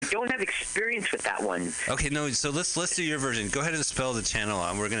don't have experience with that one. Okay, no. So let's do your version. Go ahead and spell the channel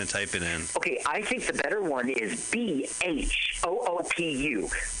out. We're gonna type it in. Okay, I think the better one is BHOOPU.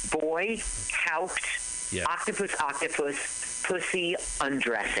 Boy, Haupt, octopus, pussy,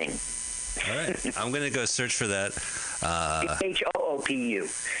 undressing. All right, I'm gonna go search for that. BHOOPU.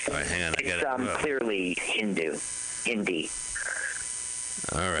 All right, hang on. I got it. It's clearly Hindi.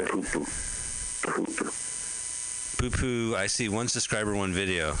 All right. Poo-poo. I see one subscriber, one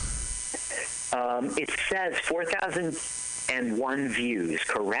video. It says 4,001 views,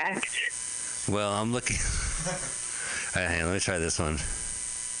 correct? Well, I'm looking. All right, hang on, let me try this one.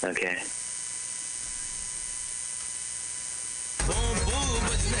 Okay.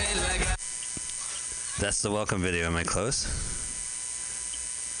 That's the welcome video. Am I close?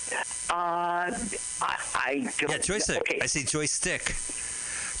 I don't. Yeah, joystick. Okay. I see joystick.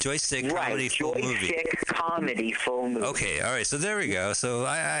 Joystick comedy full movie. Joystick comedy full movie. Okay, all right. So there we go. So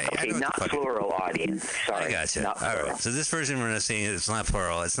I know not plural audience. Sorry. I gotcha. Not all right. So this version we're not seeing, it's not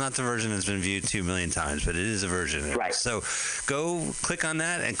plural. It's not the version that's been viewed 2 million times, but it is a version. Right. So go click on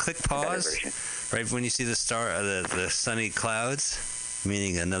that and click pause. Right when you see the the sunny clouds,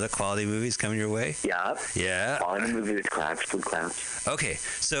 meaning another quality movie is coming your way. Yeah. Quality movie with clouds, blue clouds. Okay,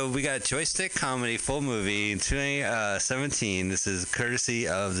 so we got Joystick Comedy full movie in 2017. This is courtesy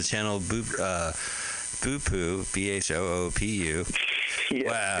of the channel Boopoo, BHOOPU. Yeah.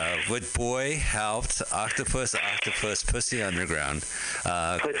 Wow, with Boy, Haupt, Octopus, Pussy Underground.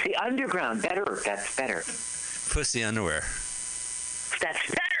 Pussy Underground, better. That's better. Pussy Underwear. That's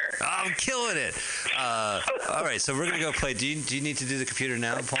better. I'm killing it. All right, so we're going to go play. Do you need to do the computer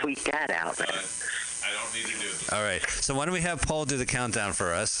now, Paul? Tweet that out. I don't need to do it. All right, so why don't we have Paul do the countdown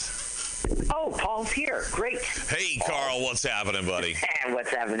for us? Oh, Paul's here. Great. Hey, Carl, what's happening, buddy? What's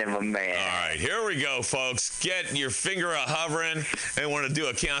happening, my man? All right, here we go, folks. Get your finger hovering, and we're going to do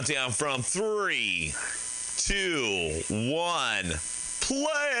a countdown from 3, 2, 1,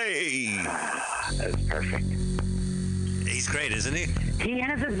 play! That's perfect. He's great, isn't he? He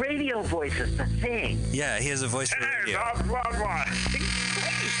has a radio voice. It's the thing. Yeah, he has a voice for radio.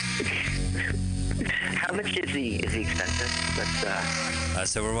 How much is he expensive?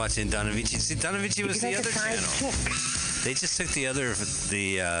 So we're watching Donavici. See, Donavici was the other channel. They just took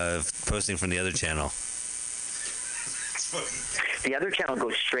the posting from the other channel. The other channel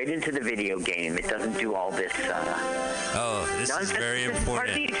goes straight into the video game. It doesn't do all this. This is very important. Part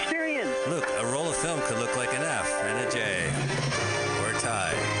of the experience. Look, a roll of film could look like an F and a J or a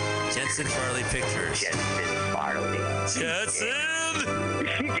tie. Jensen Farley Pictures. Jensen Farley. Jensen!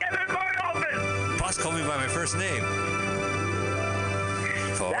 Get in my office! Boss called me by my first name.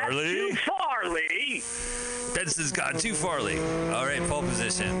 Farley. That's too Farley. Benson's gone too Farley. All right, pole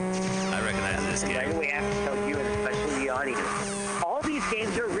position. I recognize this game. Right, we have to tell you, and especially the audience. All these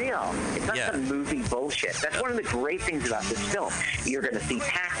games are real. It's not some movie bullshit. That's one of the great things about this film. You're going to see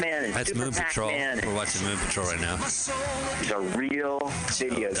Pac-Man and Super Moon Patrol. Pac-Man. We're watching Moon Patrol right now. It's a real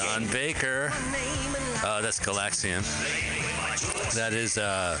video game. Don Baker. That's Galaxian. That is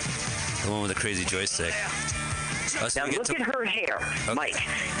the one with the crazy joystick. Now look at her hair, okay. Mike.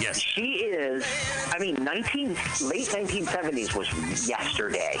 Yes. She is, late 1970s was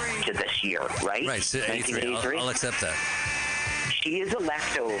yesterday to this year, right? Right, so 1983. I'll accept that. She is a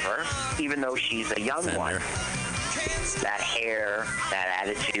leftover, even though she's a young one. That hair, that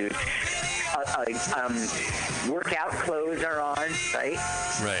attitude. Workout clothes are on, right?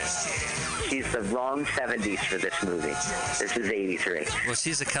 Right. She's the wrong 70s for this movie. This is 83. Well,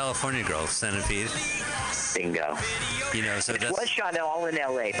 she's a California girl, Centipede. Bingo. So it was shot all in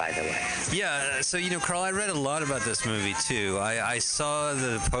L.A., by the way. Yeah, so, Carl, I read a lot about this movie, too. I saw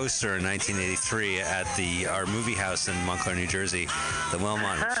the poster in 1983 at our movie house in Montclair, New Jersey. The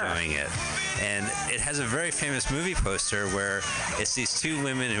Wellmont was showing it. And it has a very famous movie poster where it's these two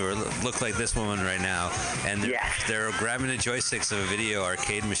women who look like this woman right now, and they're grabbing the joysticks of a video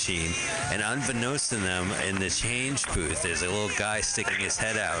arcade machine, and unbeknownst to them, in the change booth, there's a little guy sticking his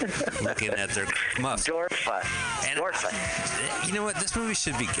head out, looking at their muff. Dorfa. And you know what? This movie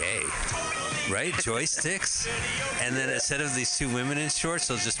should be gay, right? Joysticks, and then instead of these two women in shorts,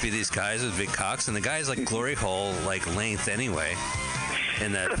 there'll just be these guys with big cocks, and the guy's like glory hole length anyway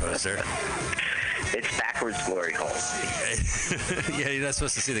in that poster. It's backwards glory hole. Yeah, you're not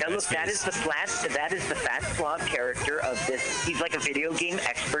supposed to see the guy's face. That is the fat slob character of this. He's like a video game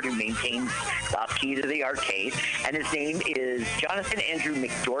expert who maintains key to the arcade, and his name is Jonathan Andrew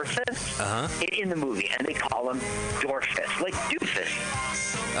McDorfus in the movie, and they call him Dorfus, like doofus.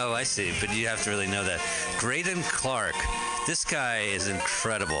 Oh, I see, but you have to really know that. Graydon Clark This guy is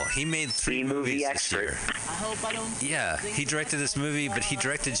incredible. He made 3 movies this year. Yeah, he directed this movie, but he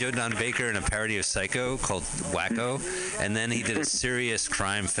directed Joe Don Baker in a parody of Psycho called Wacko, and then he did a serious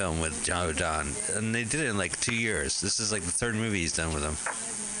crime film with Joe Don, and they did it in like 2 years. This is like the 3rd movie he's done with him.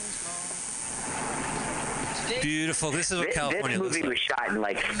 Beautiful. This is what California looks like. This movie was shot in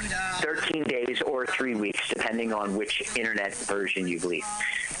like 13 days or 3 weeks, depending on which internet version you believe.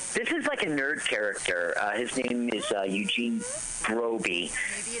 This is like a nerd character. His name is Eugene Broby.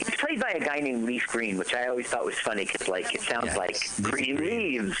 He's played by a guy named Leaf Green, which I always thought was funny because, like, it sounds like green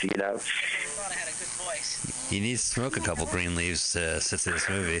leaves, you know. You need to smoke a couple green leaves to sit through this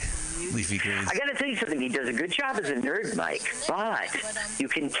movie. Leafy greens. I got to tell you something. He does a good job as a nerd, Mike, but you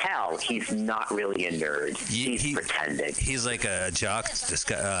can tell he's not really a nerd. He's pretending. He's like a jock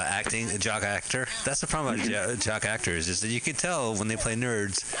a jock actor. That's the problem about jock actors is that you can tell when they play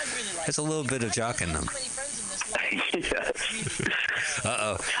nerds, there's a little bit of jock in them.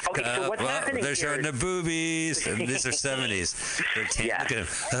 Uh-oh. Okay, so what's happening they're showing the boobies. These are 70s. They're look at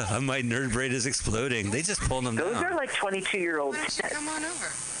him. My nerd braid is exploding. They just pulled them down. Those are like 22-year-olds. Come on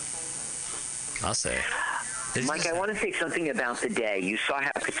over. I'll say. Mike, I want to say something about the day. You saw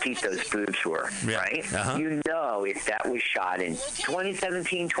how petite those boobs were, right? Uh-huh. You know, if that was shot in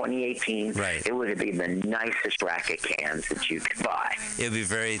 2017, 2018, it would have been the nicest rack of cans that you could buy. It would be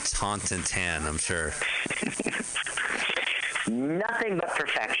very taunt and tan, I'm sure. Nothing but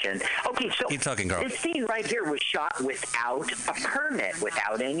perfection. Okay, so keep talking, girl. This scene right here was shot without a permit,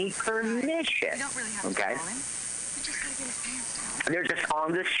 without any permission. Okay? They're just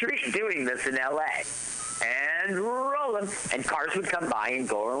on the street doing this in L.A. and rolling, and cars would come by and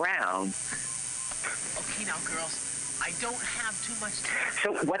go around. Okay, now, girls, I don't have too much time.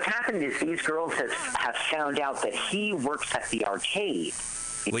 So what's happened is these girls have found out that he works at the arcade.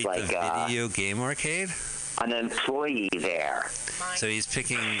 He's Wait, like, the video game arcade? An employee there. So he's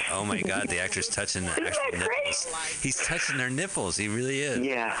picking, oh my God, the actor's touching the actual nipples. He's touching their nipples. He really is.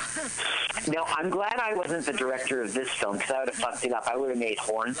 Yeah. No, I'm glad I wasn't the director of this film because I would have fucked it up. I would have made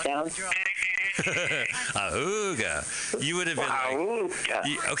horn sounds. Ahooga. You would have been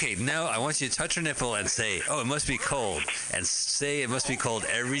like, okay, now I want you to touch her nipple and say, oh, it must be cold. And say it must be cold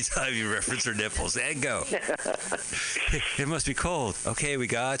every time you reference her nipples. And go. It must be cold. Okay, we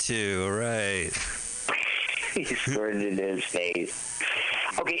got you. All right. He squirted it in his face.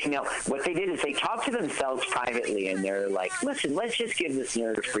 Okay, now, what they did is they talked to themselves privately, and they're like, listen, let's just give this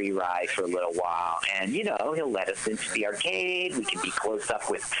nerd a free ride for a little while, and, you know, he'll let us into the arcade, we can be close up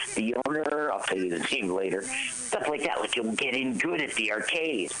with the owner, I'll tell you the name later, stuff like that, like you'll get in good at the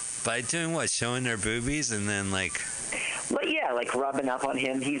arcade. By doing what? Showing their boobies and then, like... But yeah, like rubbing up on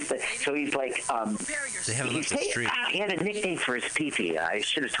him. He's like, they haven't left the street. He had a nickname for his pee-pee. I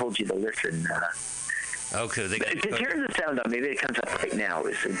should have told you to listen. Okay, they turn the sound on. Maybe it comes up right now.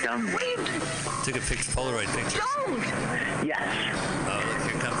 It's a dumb way. Took a Polaroid picture. Don't! Yes. Oh,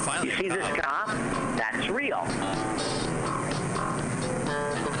 look, here comes finally. You see this cop? That's real.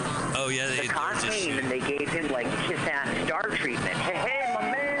 Oh, yeah. The cop came and they gave him, like, kiss-ass star treatment. Hey, my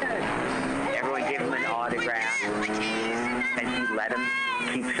man! Everyone gave him an autograph. And he let him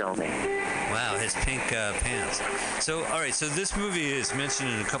keep filming. Wow, his pink pants. So, all right, so this movie is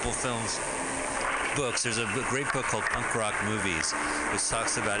mentioned in a couple films. Books. There's a great book called Punk Rock Movies, which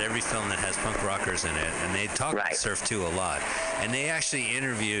talks about every film that has punk rockers in it, and they talk about Surf 2 a lot. And they actually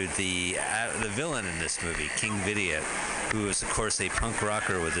interviewed the villain in this movie, King Vidiot, who is, of course, a punk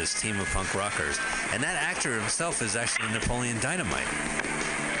rocker with his team of punk rockers. And that actor himself is actually Napoleon Dynamite.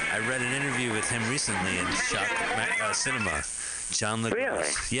 I read an interview with him recently in Shock Cinema. John LeGros. Really?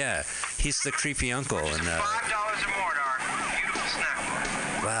 Yeah, he's the creepy uncle. And $5 or more, darling. Beautiful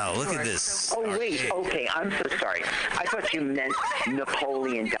snack. Wow, look at this. Oh, wait. Okay, I'm so sorry. I thought you meant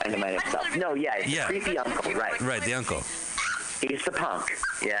Napoleon Dynamite himself. No, it's the creepy uncle, right. Right, the uncle. He's the punk.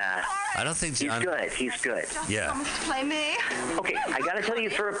 Yeah. I don't think John... He's good. Yeah. Play me. Okay, I got to tell you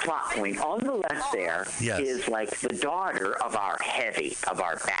for a plot point. On the left there is like the daughter of our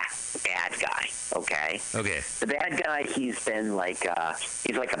bad guy, okay? Okay. The bad guy, he's been like,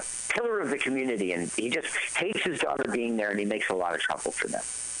 he's like a pillar of the community, and he just hates his daughter being there, and he makes a lot of trouble for them.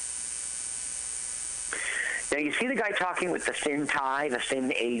 Now, you see the guy talking with the thin tie, the thin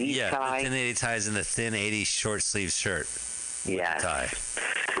 80s tie? Yeah, the thin 80s ties and the thin 80s short-sleeve shirt. Yes. Tie.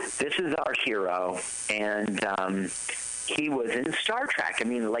 This is our hero, and he was in Star Trek. I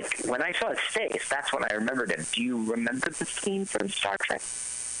mean, like, when I saw his face, that's when I remembered him. Do you remember the scene from Star Trek?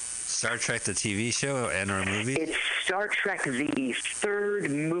 Star Trek, the TV show and or movie? It's Star Trek, the third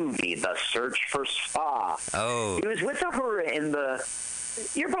movie, The Search for Spock. Oh. He was with Uhura in the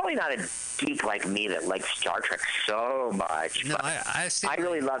You're probably not a geek like me that likes Star Trek so much. No, I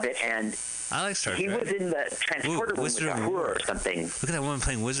really love it, and I like Star Trek. He was in the transporter room with Uhura or something. Look at that woman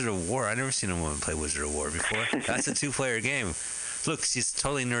playing Wizard of War. I've never seen a woman play Wizard of War before. That's a 2-player game. Look, she's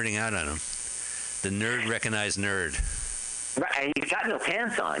totally nerding out on him. The nerd recognized nerd. Right, and he's got no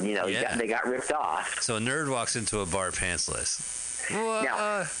pants on. You know, they got ripped off. So a nerd walks into a bar pantsless.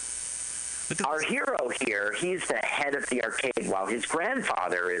 Now, our hero here, he's the head of the arcade while his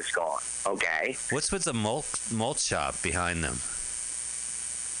grandfather is gone. Okay. What's with the malt shop behind them?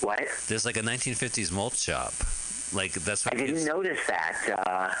 What? There's like a 1950s malt shop. Like that's what I didn't notice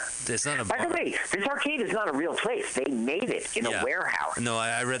that. It's not a By the way, this arcade is not a real place. They made it in a warehouse. No,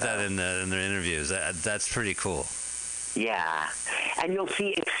 I read that in their interviews. That's pretty cool. Yeah, and you'll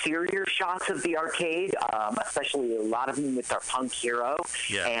see exterior shots of the arcade, especially a lot of them with our punk hero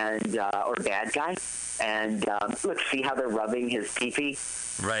and or bad guy. And look, see how they're rubbing his pee-pee?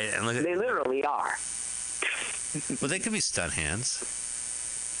 Right, and look at they literally are. Well, they could be stunt hands.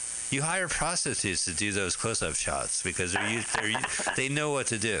 You hire prostitutes to do those close-up shots because they know what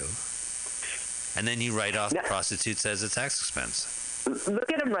to do, and then you write off the prostitutes as a tax expense.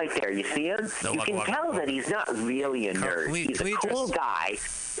 Look at him right there. You see him? You can tell that he's not really a nerd. He's a cool guy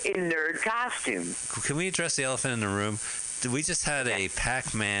in nerd costume. Can we address the elephant in the room? We just had a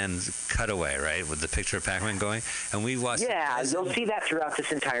Pac-Man cutaway, right, with the picture of Pac-Man going, and we watched. Yeah, you'll see that throughout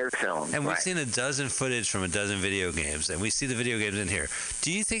this entire film. And we've seen a dozen footage from a dozen video games, and we see the video games in here.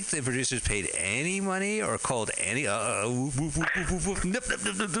 Do you think the producers paid any money or called any? Look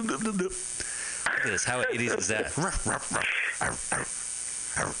at this. How 80s is that?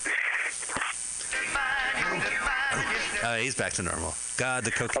 Oh, he's back to normal. God,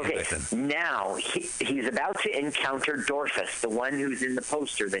 the cocaine victim. Now he's about to encounter Dorfus, the one who's in the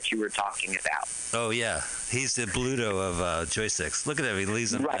poster that you were talking about. Oh, yeah. He's the Bluto of joysticks. Look at him. He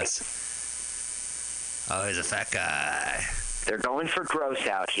leaves a mess. Oh, he's a fat guy. They're going for gross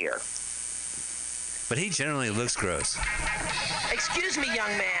out here. But he generally looks gross. Excuse me,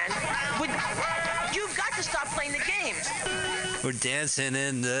 young man. You've got to stop playing the games. We're dancing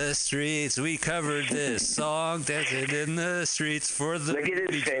in the streets. We covered this song, dancing in the streets for the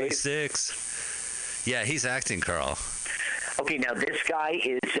joysticks. Yeah, he's acting, Carl. Okay, now this guy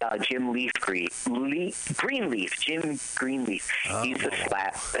is Jim Greenleaf. Jim Greenleaf. Oh. He's a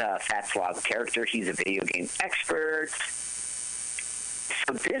fat slob character. He's a video game expert.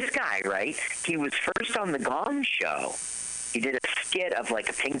 So this guy, right, he was first on the Gong Show. He did a skit of like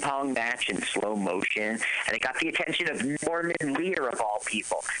a ping pong match in slow motion, and it got the attention of Norman Lear, of all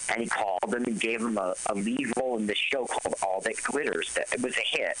people. And he called him and gave him a lead role in this show called All That Glitters. It was a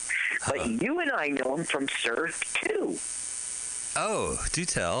hit. But you and I know him from Surf 2. Oh, do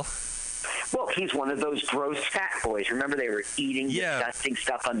tell. Well, he's one of those gross fat boys. Remember they were eating disgusting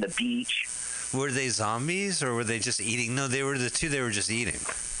stuff on the beach? Were they zombies, or were they just eating? No, they were the two. They were just eating.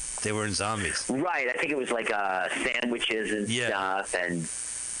 They weren't zombies. Right. I think it was like sandwiches and stuff. And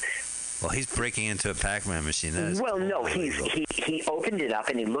well, he's breaking into a Pac-Man machine. Well, no, he opened it up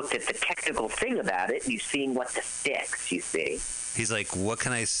and he looked at the technical thing about it, and he's seeing what the sticks. You see. He's like, "What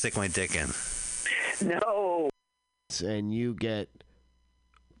can I stick my dick in?" No. And you get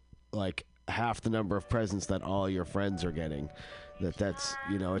like half the number of presents that all your friends are getting. That's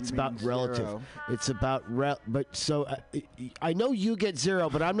it's about relative. Zero. It's about but so I know you get zero,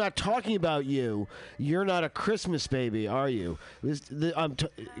 but I'm not talking about you. You're not a Christmas baby, are you?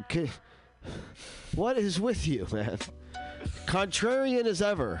 What is with you, man? Contrarian as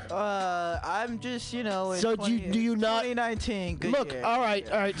ever. I'm just, in so do you not 2019. Good look, year. all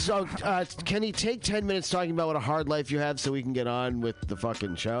right. So can he take 10 minutes talking about what a hard life you have so we can get on with the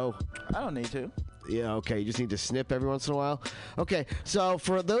fucking show? I don't need to. Yeah, okay. You just need to snip every once in a while. Okay, so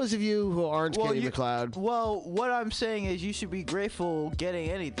for those of you who aren't Kenny McLeod. Well, what I'm saying is you should be grateful getting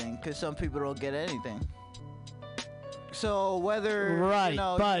anything, because some people don't get anything. So whether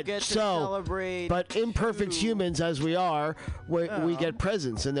you get to celebrate, but imperfect humans as we are, we get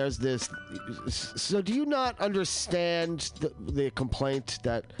presents, and there's this. So do you not understand the complaint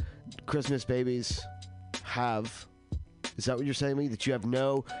that Christmas babies have? Is that what you're saying to me? That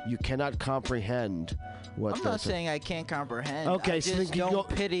you cannot comprehend what? I'm not saying I can't comprehend. Okay, I so just don't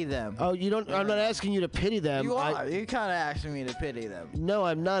pity them. Oh, you don't. I'm not asking you to pity them. You are. You're kind of asking me to pity them. No,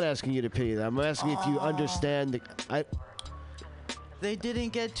 I'm not asking you to pity them. I'm asking if you understand They didn't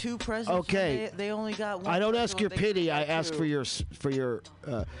get two presents. Okay. They only got one. I don't ask your pity. I ask for your.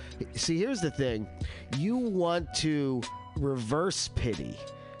 See, here's the thing. You want to reverse pity.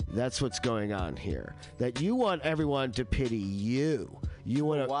 That's what's going on here. That you want everyone to pity you. You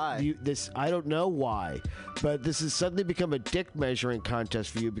want to? Why? I don't know why, but this has suddenly become a dick measuring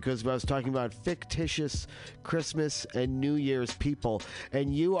contest for you because I was talking about fictitious Christmas and New Year's people,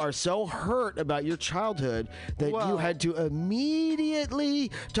 and you are so hurt about your childhood that you had to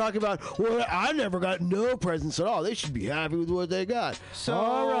immediately talk about. Well, I never got no presents at all. They should be happy with what they got. So,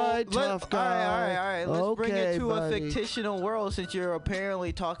 all right, tough guy. All right. Let's bring it to buddy. a fictional world since you're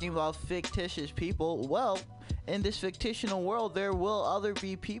apparently talking about fictitious people. Well, in this fictional world, there will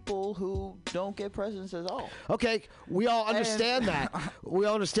be people who don't get presents at all. Okay, we all understand that. We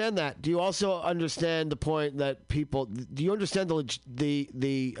all understand that. Do you also understand the point that people? Do you understand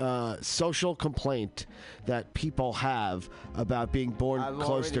the social complaint that people have about being born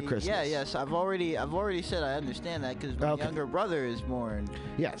close to Christmas? Yes. I've already said I understand that because my younger brother is born.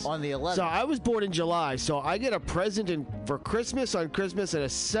 Yes. On the 11th. So I was born in July, so I get a present for Christmas on Christmas and a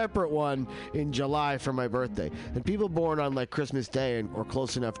separate one in July for my birthday. And people born on like Christmas Day or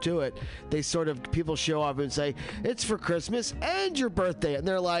close enough to it, people show up and say, it's for Christmas and your birthday. And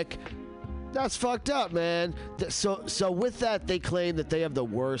they're like, that's fucked up, man. So with that, they claim that they have the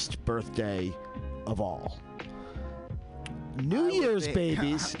worst birthday of all. New Year's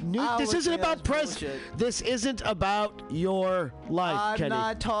babies. This isn't about This isn't about your life, Kenny. I'm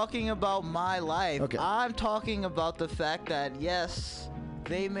not talking about my life. Okay. I'm talking about the fact that, yes,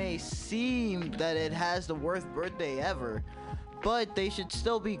 they may seem that it has the worst birthday ever, but they should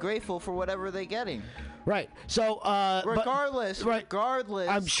still be grateful for whatever they're getting. Right. So, regardless,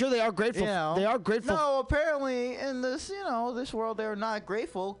 I'm sure they are grateful. They are grateful. No, apparently in this, this world, they're not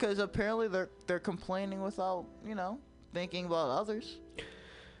grateful because apparently they're complaining without, thinking about others.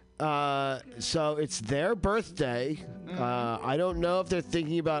 So it's their birthday. I don't know if they're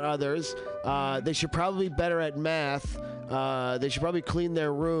thinking about others. They should probably be better at math. They should probably clean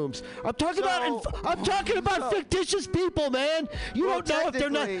their rooms. I'm talking about fictitious people, man. You don't know if they're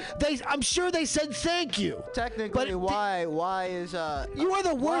not. I'm sure they said thank you. Technically, why is you are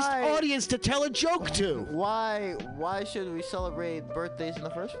the worst audience to tell a joke to. Why should we celebrate birthdays in the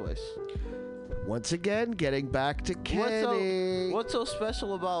first place? Once again, getting back to Kenny. What's so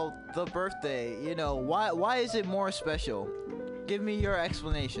special about the birthday? Why is it more special? Give me your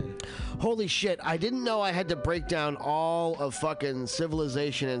explanation. Holy shit, I didn't know I had to break down all of fucking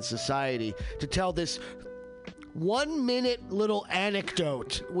civilization and society to tell this 1 minute little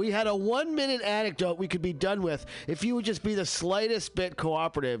anecdote. We had a 1 minute anecdote we could be done with if you would just be the slightest bit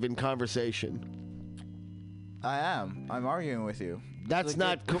cooperative in conversation. I am. I'm arguing with you. That's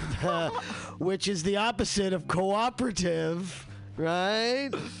not, which is the opposite of cooperative,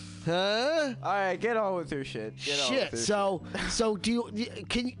 right? Huh? All right, get on with your shit. So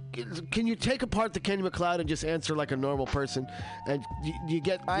can you take apart the Kenny McLeod and just answer like a normal person? And you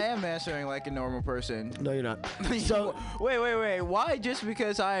get. I am answering like a normal person. No, you're not. So wait. Why? Just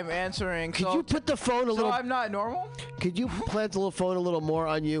because I am answering? Could you put the phone a little? So I'm not normal. Could you plant the little phone a little more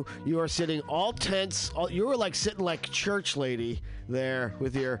on you? You are sitting all tense. You were like sitting like church lady there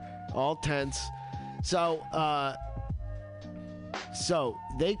with your all tense. So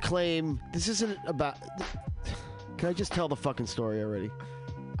they claim this isn't about. Can I just tell the fucking story already?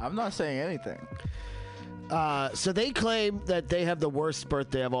 I'm not saying anything. So they claim that they have the worst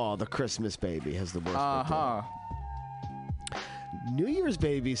birthday of all. The Christmas baby has the worst birthday. New Year's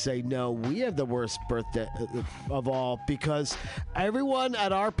babies say, no, we have the worst birthday of all because everyone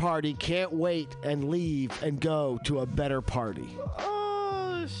at our party can't wait and leave and go to a better party.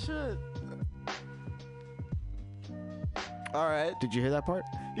 Oh, shit. All right. Did you hear that part?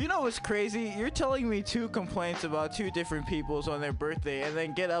 You know what's crazy? You're telling me two complaints about two different people's on their birthday and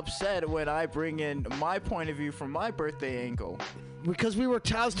then get upset when I bring in my point of view from my birthday angle. Because I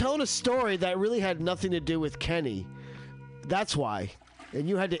was telling a story that really had nothing to do with Kenny. That's why. And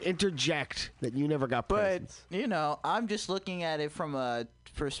you had to interject that you never got presents. But, I'm just looking at it from a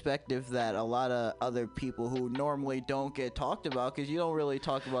perspective that a lot of other people who normally don't get talked about because you don't really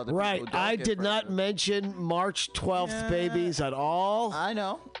talk about the people who don't I get did not presents. mention March 12th babies at all. I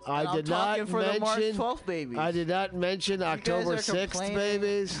know. I did not mention the March 12th babies. I did not mention October 6th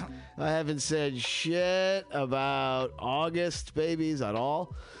babies. I haven't said shit about August babies at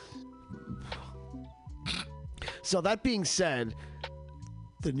all. So that being said,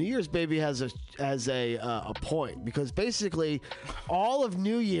 the New Year's baby has a point because basically all of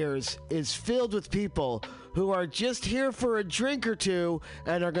New Year's is filled with people who are just here for a drink or two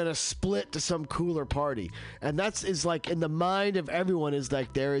and are gonna split to some cooler party, and is like in the mind of everyone is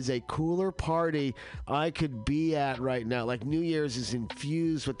like there is a cooler party I could be at right now. Like New Year's is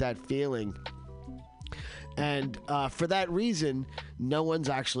infused with that feeling. And for that reason, no one's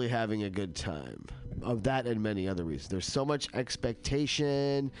actually having a good time. of that and many other reasons. There's so much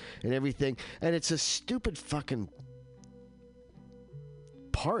expectation and everything, and it's a stupid fucking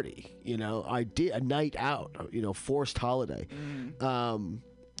party, you know, a night out, you know, forced holiday.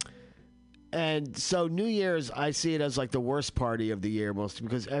 And so New Year's, I see it as like the worst party of the year, mostly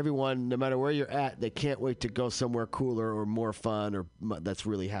because everyone, no matter where you're at, they can't wait to go somewhere cooler or more fun or that's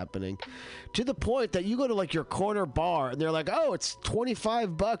really happening. To the point that you go to like your corner bar and they're like, oh, it's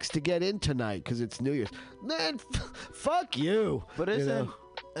 $25 to get in tonight because it's New Year's. Man, fuck you. But isn't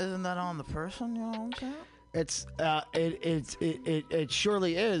that on the person? You know what I'm saying? It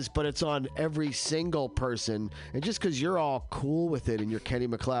surely is, but it's on every single person. And just because you're all cool with it in your Kenny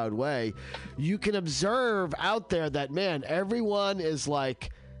McLeod way, you can observe out there that, man, everyone is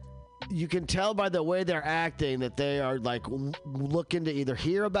like, you can tell by the way they're acting that they are like looking to either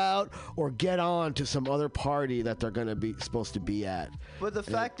hear about or get on to some other party that they're going to be supposed to be at. But the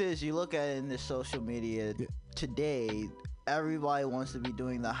fact is, you look at it in the social media today, everybody wants to be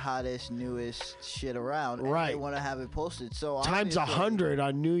doing the hottest, newest shit around, and they want to have it posted. So times 100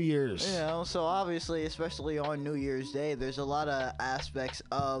 on New Year's. You know, so obviously, especially on New Year's Day, there's a lot of aspects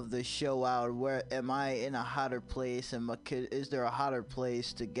of the show out. Where am I in a hotter place? Is there a hotter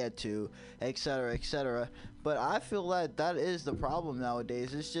place to get to, et cetera, et cetera. But I feel that is the problem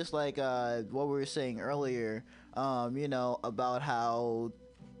nowadays. It's just like what we were saying earlier, you know, about how,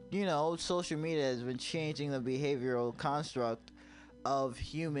 you know, social media has been changing the behavioral construct of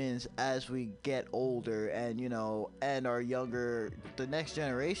humans as we get older, and, you know, and our younger, the next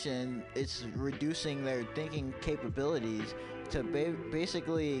generation, it's reducing their thinking capabilities to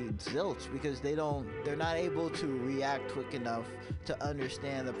basically zilch, because they're not able to react quick enough to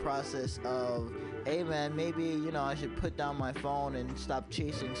understand the process of, hey man, maybe, you know, I should put down my phone and stop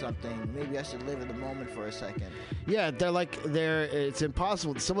chasing something. Maybe I should live in the moment for a second. Yeah, it's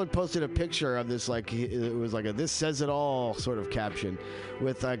impossible. Someone posted a picture of this, like, it was like a "this says it all" sort of caption,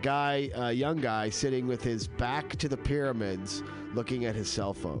 with a young guy sitting with his back to the pyramids looking at his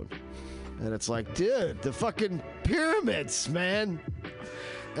cell phone. And it's like, dude, the fucking pyramids, man.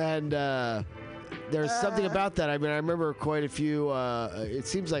 And there's something about that. I mean, I remember quite a few, it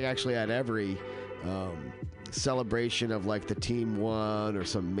seems like actually at every celebration of like the team won or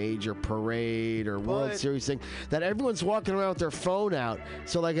some major parade or World Series thing, that everyone's walking around with their phone out.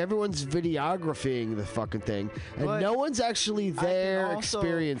 So like everyone's videographing the fucking thing, and no one's actually there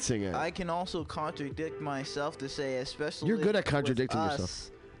experiencing it. I can also contradict myself to say, especially you're good at contradicting yourself.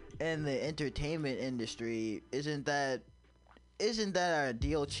 In the entertainment industry, isn't that our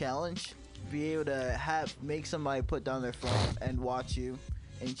ideal challenge? Be able to make somebody put down their phone and watch you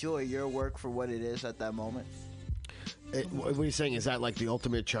enjoy your work for what it is at that moment. What are you saying? Is that like the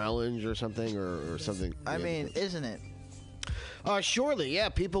ultimate challenge or something, or something? I mean, isn't it? Surely, yeah.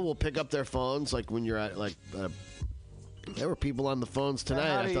 People will pick up their phones, like when you're at like. There were people on the phones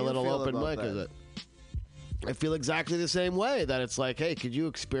tonight at the little open mic. I feel exactly the same way, that it's like, hey, could you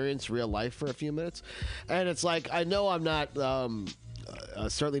experience real life for a few minutes? And it's like, I know I'm not,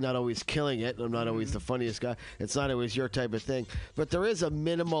 certainly not always killing it. I'm not always the funniest guy. It's not always your type of thing. But there is a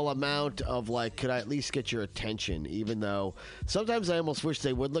minimal amount of like, could I at least get your attention? Even though sometimes I almost wish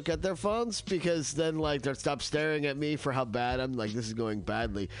they would look at their phones, because then like they'll stop staring at me for how bad I'm, like, this is going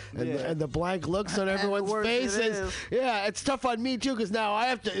badly. And the blank looks on everyone's faces. Yeah, it's tough on me too, because now I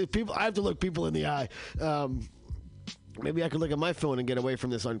have to look people in the eye. Maybe I could look at my phone and get away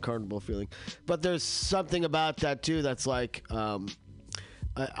from this uncomfortable feeling. But there's something about that too that's like,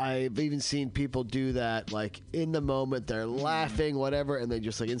 I've even seen people do that, like in the moment they're laughing, whatever, and they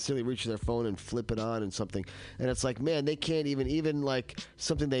just like instantly reach their phone and flip it on and something. And it's like, man, they can't even like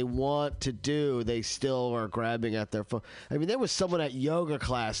something they want to do, they still are grabbing at their phone. I mean, there was someone at yoga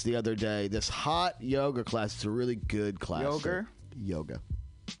class the other day, this hot yoga class. It's a really good class. Yoga.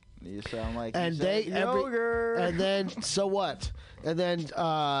 You sound like and then so what? And then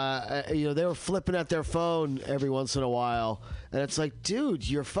you know, they were flipping at their phone every once in a while, and it's like, dude,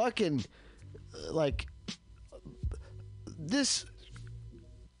 you're fucking like, this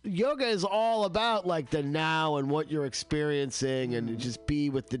yoga is all about like the now and what you're experiencing, and just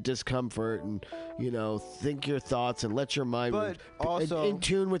be with the discomfort, and, you know, think your thoughts and let your mind but also in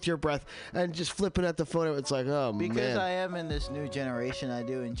tune with your breath. And just flipping at the phone, it's like, oh, because man. I am in this new generation, I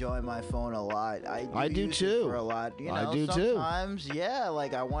do enjoy my phone a lot. I do use it too. for a lot. You know, I do too. Sometimes, yeah,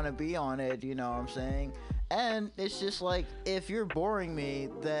 like I want to be on it. You know what I'm saying? And it's just like, if you're boring me,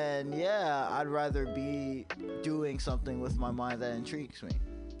 then yeah, I'd rather be doing something with my mind that intrigues me.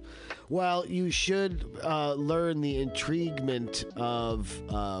 Well, you should learn the intriguement of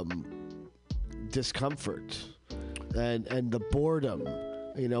discomfort and the boredom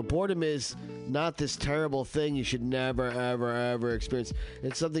You know, boredom is not this terrible thing you should never, ever, ever experience.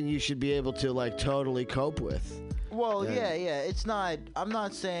 It's something you should be able to, like, totally cope with. Well, yeah. It's not. I'm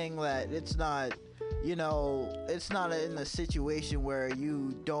not saying that it's not. You know, it's not in a situation where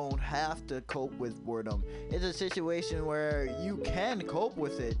you don't have to cope with boredom. It's a situation where you can cope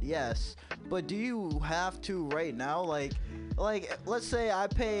with it, yes. But do you have to right now? Like, let's say I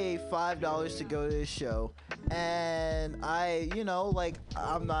pay $5 to go to this show, and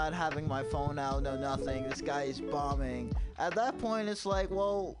I'm not having my phone out, no nothing. This guy is bombing. At that point, it's like,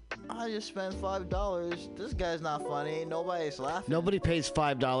 well, I just spent $5. This guy's not funny. Nobody's laughing. Nobody pays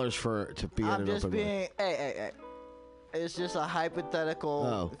 $5 to be in an open mic. Hey. It's just a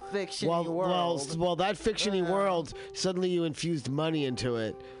hypothetical fiction-y world. Well, that fiction-y world, suddenly you infused money into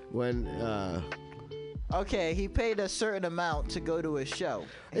it when... Okay, he paid a certain amount to go to a show.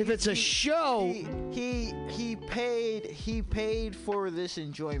 If it's a show... He paid for this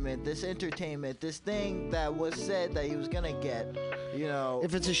enjoyment, this entertainment, this thing that was said that he was going to get, you know.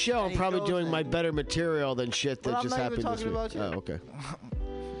 If it's a show, I'm probably doing my better material than shit that just happened this week. I'm not even talking about you. Oh, okay.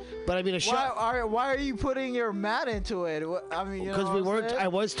 But I mean, a show. Why are you putting your mat into it? I mean, because we weren't. I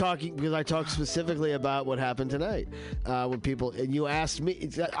was talking because I talked specifically about what happened tonight when people and you asked me.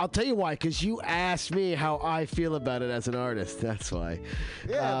 I'll tell you why. Because you asked me how I feel about it as an artist. That's why.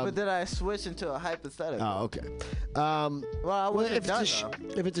 Yeah, but then I switched into a hypothetical. Oh, okay.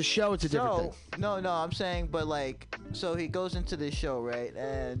 If it's a show, it's a different thing. No, I'm saying, but like, so he goes into this show, right?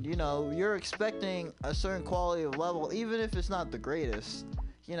 And you know, you're expecting a certain quality of level, even if it's not the greatest.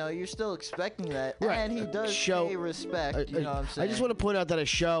 You know, you're still expecting that, right. And he does pay respect. You know what I'm saying? I just want to point out that a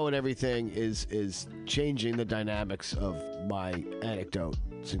show and everything is changing the dynamics of my anecdote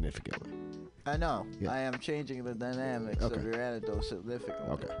significantly. I know. Yeah. I am changing the dynamics of your anecdote significantly.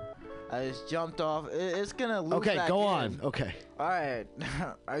 Okay. I just jumped off. It's gonna loop Okay, back go in. on. Okay. All right.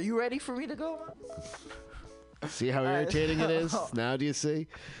 Are you ready for me to go? See how irritating it is? Now do you see?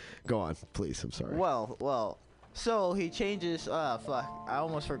 Go on, please. I'm sorry. Well. So he changes. Fuck. I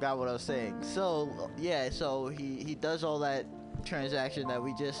almost forgot what I was saying. So yeah. So he does all that transaction that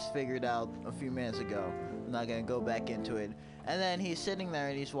we just figured out a few minutes ago. I'm not gonna go back into it. And then he's sitting there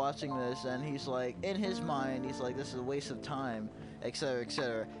and he's watching this, and he's like, in his mind, he's like, this is a waste of time, etc.,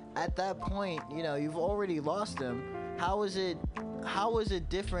 etc. At that point, you know, you've already lost him. How is it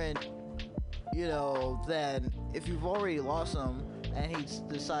different, you know, than if you've already lost him and he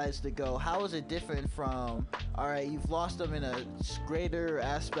decides to go? How is it different from, all right, you've lost him in a greater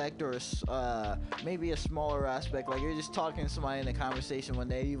aspect or maybe a smaller aspect, like you're just talking to somebody in a conversation one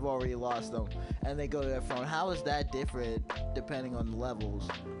day, you've already lost them, and they go to their phone. How is that different depending on the levels,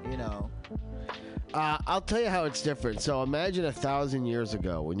 you know? I'll tell you how it's different. So imagine 1,000 years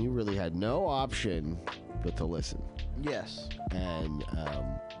ago when you really had no option but to listen. Yes. And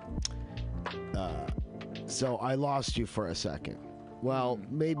so I lost you for a second. Well,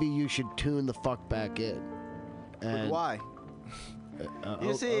 maybe you should tune the fuck back in. And why?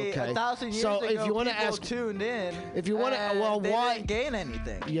 You see, okay. 1,000 years so ago, if you want to people ask, tuned in. If you want to, well, they why didn't gain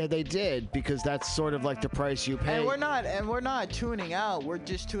anything? Yeah, they did, because that's sort of like the price you pay. And we're not tuning out. We're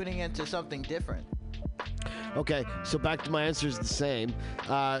just tuning into something different. Okay, so back to my answer is the same.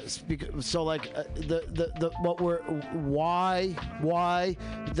 So like why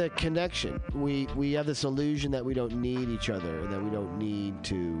the connection? We have this illusion that we don't need each other and that we don't need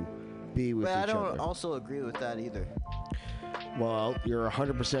to be with each other. But I don't also agree with that either. Well, you're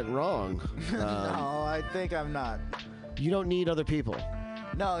 100% wrong. No, I think I'm not. You don't need other people.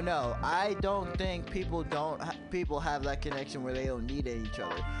 No, I don't think people have that connection where they don't need each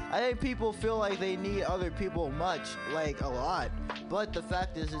other. I think people feel like they need other people much, like a lot. But the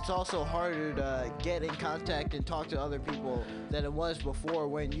fact is, it's also harder to get in contact and talk to other people than it was before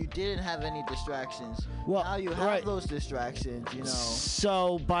when you didn't have any distractions. Well, now you have those distractions, you know.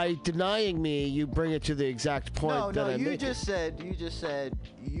 So by denying me, you bring it to the exact point that I you just said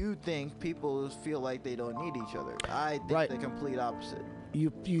you think people feel like they don't need each other. I think the complete opposite.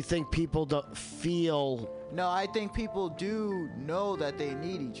 You think people don't feel... No, I think people do know that they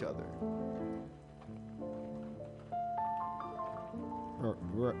need each other.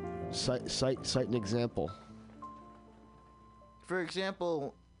 Cite an example. For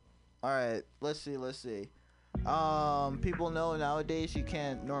example, all right, let's see. People know nowadays you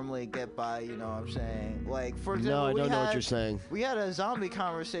can't normally get by, you know what I'm saying? Like, for example, no, I don't know what you're saying. We had a zombie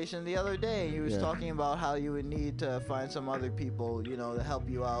conversation the other day. He was talking about how you would need to find some other people, you know, to help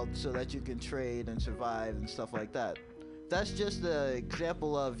you out so that you can trade and survive and stuff like that. that's just the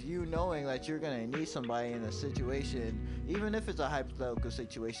example of you knowing that you're gonna need somebody in a situation, even if it's a hypothetical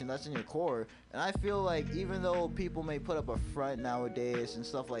situation that's in your core. And I feel like even though people may put up a front nowadays and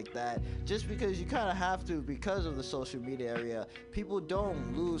stuff like that, just because you kind of have to because of the social media area, people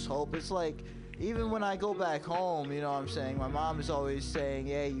don't lose hope. It's like, even when I go back home, you know what I'm saying, my mom is always saying,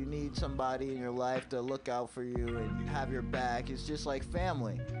 hey, you need somebody in your life to look out for you and have your back. It's just like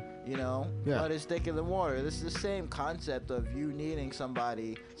family, you know? Yeah. Blood is thicker than water. This is the same concept of you needing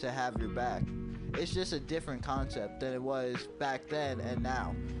somebody to have your back. It's just a different concept than it was back then and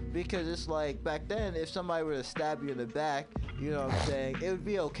now. Because it's like, back then, if somebody were to stab you in the back, you know what I'm saying, it would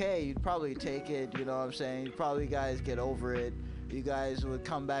be okay. You'd probably take it, you know what I'm saying? You'd probably guys get over it. You guys would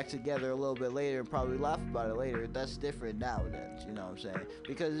come back together a little bit later and probably laugh about it later. That's different nowadays, you know what I'm saying?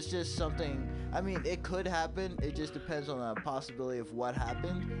 Because it's just something, I mean, it could happen. It just depends on the possibility of what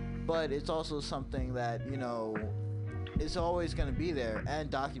happened. But it's also something that, you know, is always going to be there and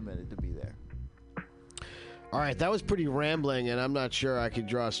documented to be there. All right, that was pretty rambling, and I'm not sure I could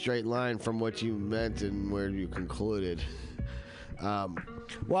draw a straight line from what you meant and where you concluded.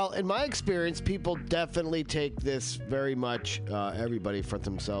 Well, in my experience, people definitely take this very much everybody for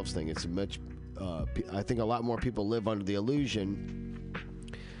themselves thing. It's a much, I think a lot more people live under the illusion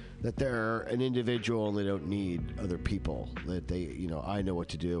that they're an individual and they don't need other people. That they, you know, I know what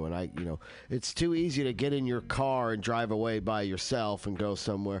to do, and it's too easy to get in your car and drive away by yourself and go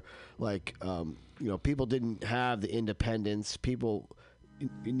somewhere. Like, people didn't have the independence. People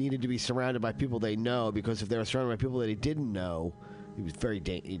needed to be surrounded by people they know, because if they were surrounded by people that they didn't know, it was very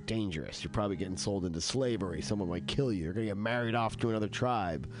dangerous. You're probably getting sold into slavery. Someone might kill you. You're going to get married off to another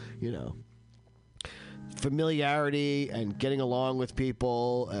tribe, you know. Familiarity and getting along with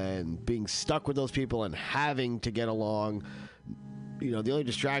people and being stuck with those people and having to get along. You know, the only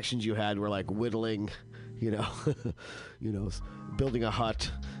distractions you had were like whittling, building a hut.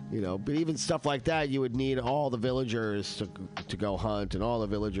 But even stuff like that, you would need all the villagers to go hunt and all the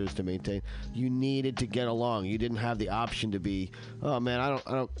villagers to maintain. You needed to get along. You didn't have the option to be, oh man, I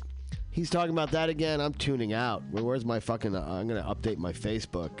don't. He's talking about that again. I'm tuning out. Where's my fucking? I'm gonna update my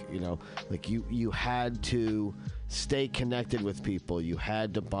Facebook. Like you had to stay connected with people. You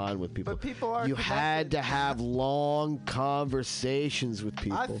had to bond with people. But people are. You connected. had to have long conversations with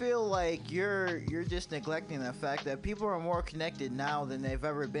people. I feel like you're just neglecting the fact that people are more connected now than they've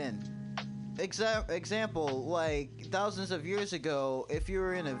ever been. Example, like thousands of years ago, if you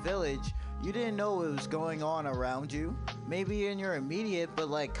were in a village, you didn't know what was going on around you. Maybe in your immediate, but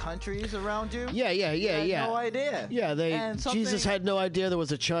like countries around you. Yeah. You had no idea. Yeah, Jesus had no idea there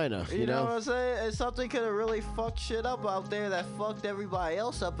was a China. You know what I'm saying? And something could have really fucked shit up out there that fucked everybody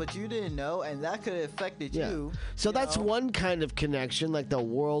else up, but you didn't know, and that could have affected you. So that's one kind of connection, like the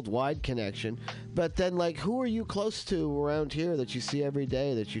worldwide connection. But then, like, who are you close to around here that you see every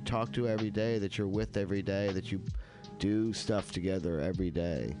day, that you talk to every day, that you're with every day, that you do stuff together every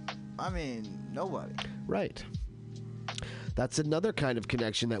day? I mean, nobody. Right. That's another kind of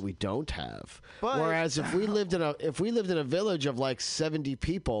connection that we don't have. But, whereas if we lived in a village of like 70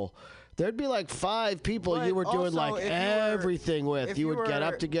 people, there'd be like 5 people you were doing like everything with. You would get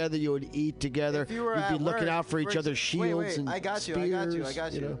up together, you would eat together, you'd be looking out for each other's shields and I got you.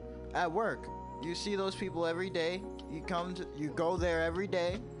 spears, At work, you see those people every day. You go there every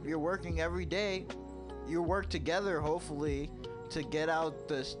day. You're working every day. You work together, hopefully, to get out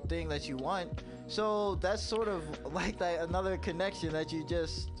this thing that you want. So that's sort of like that another connection that you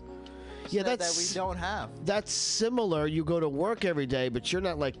just said that we don't have. That's similar. You go to work every day, but you're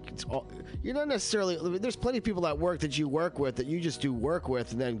not like you're not necessarily. There's plenty of people at work that you work with that you just do work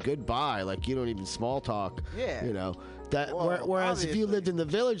with, and then goodbye. Like you don't even small talk. Yeah. Whereas if you lived in the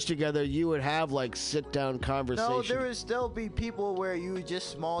village together, you would have like sit down conversation. No, there would still be people where you would just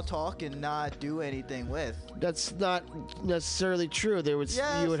small talk and not do anything with. That's not necessarily true. There was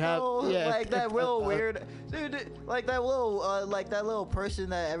Yes, you would have like that little weird dude, like that little person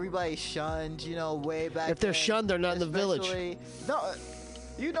that everybody shunned, way back. If they're then, shunned, they're not in the village. No.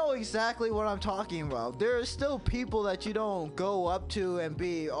 You know exactly what I'm talking about. There are still people that you don't go up to and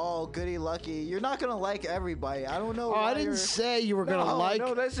be all goody lucky. You're not gonna like everybody. I don't know. I didn't say you were gonna like.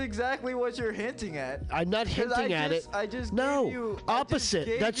 No, that's exactly what you're hinting at. I'm not hinting at it. I just no gave you,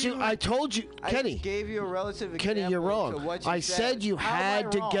 opposite. That's you. I told you, Kenny. I just gave you a relative example. Kenny, you're wrong. To what you I said you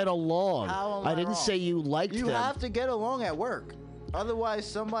had to get along. I didn't say you liked them. You have to get along at work. Otherwise,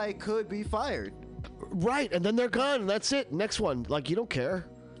 somebody could be fired. Right, and then they're gone. That's it. Next one. Like you don't care.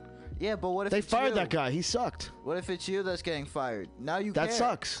 Yeah, but what if they fired that guy? He sucked. What if it's you that's getting fired? Now you care. That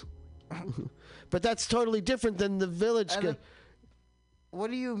sucks. But that's totally different than the village. What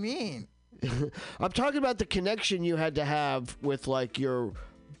do you mean? I'm talking about the connection you had to have with like your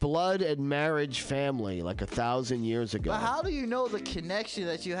blood and marriage family like 1,000 years ago. But how do you know the connection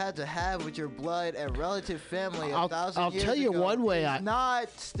that you had to have with your blood and relative family 1,000 years ago? I'll tell you one way. It's not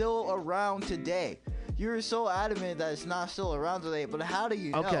still around today. You're so adamant that it's not still around today, but how do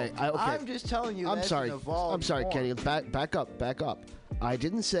you know? Okay. I'm just telling you. I'm sorry. It's evolved I'm sorry, more. Kenny. Back up. I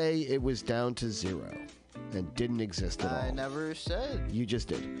didn't say it was down to zero and didn't exist at all. I never said. You just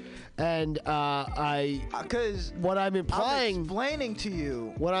did. And because what I'm implying, I'm explaining to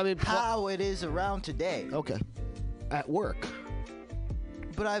you how it is around today. Okay. At work.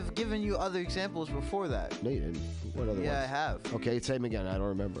 But I've given you other examples before that. No, you didn't. What other ones? Yeah, I have. Okay, say them again. I don't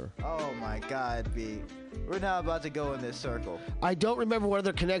remember. Oh my God, B. We're now about to go in this circle. I don't remember what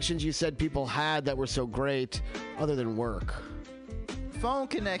other connections you said people had that were so great other than work. Phone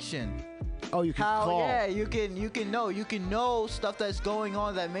connection. Oh, you can call. Yeah, you can know stuff that's going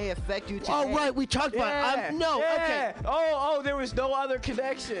on that may affect you today. Oh, right, we talked about it. Okay. Oh, there was no other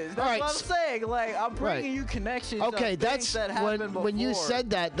connections. That's All right, what I'm saying. Like, I'm bringing right. you connections. Okay, of that's things that happened when you before. said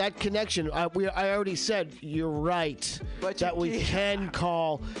that connection. I already said you're right But that you we can't- can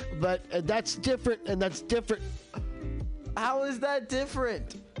call, but that's different, and that's different. How is that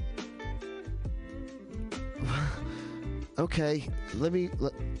different? Okay,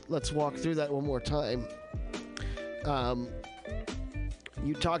 let's walk through that one more time.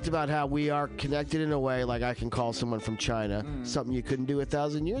 You talked about how we are connected in a way like I can call someone from China, something you couldn't do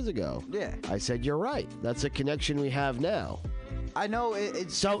 1,000 years ago. Yeah. I said you're right. That's a connection we have now. I know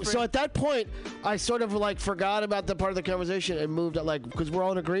it's So different. at that point, I sort of like forgot about the part of the conversation and moved like because we're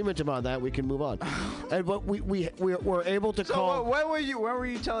all in agreement about that, we can move on. And but we're able to So call. when were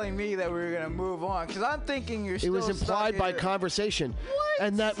you telling me that we were gonna move on? Because I'm thinking you're It still was implied stuck by in- conversation, What?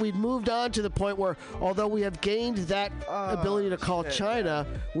 and that we've moved on to the point where, although we have gained that ability to call shit, China,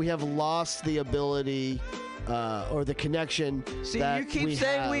 we have lost the ability or the connection. See, that you keep we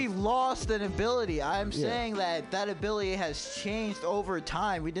saying have. we've lost an ability. I'm saying that ability has changed over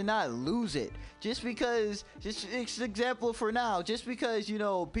time. We did not lose it. Just it's an example for now. Just because,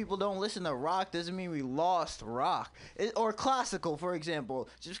 people don't listen to rock doesn't mean we lost rock. Or classical, for example.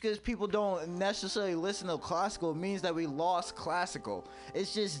 Just because people don't necessarily listen to classical means that we lost classical.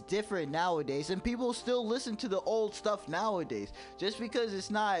 It's just different nowadays. And people still listen to the old stuff nowadays. Just because it's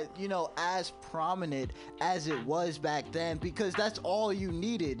not, as prominent as it was back then, because that's all you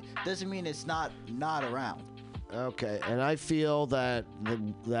needed, doesn't mean it's not around. Okay, and I feel that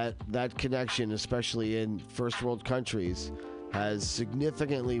that connection, especially in first world countries, has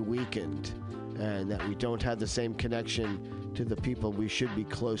significantly weakened, and that we don't have the same connection to the people we should be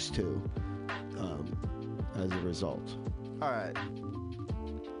close to as a result. All right.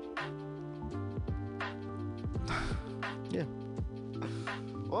 Yeah.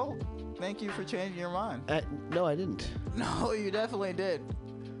 Well, thank you for changing your mind. No, I didn't. No, you definitely did.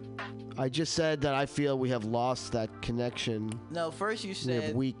 I just said that I feel we have lost that connection. No, first you We have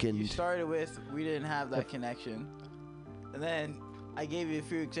said weakened. you started with we didn't have that connection, and then I gave you a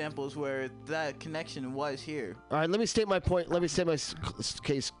few examples where that connection was here. All right, let me state my point. Let me state my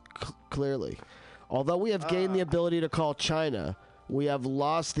case clearly. Although we have gained the ability to call China, we have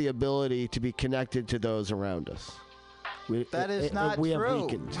lost the ability to be connected to those around us. That is not we true. have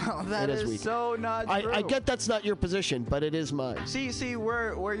weakened. That It has is weakened. so not true. I get that's not your position, but it is mine. See,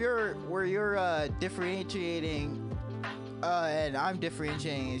 where you're differentiating, and I'm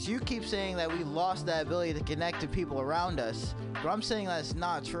differentiating is you keep saying that we lost that ability to connect to people around us, but I'm saying that's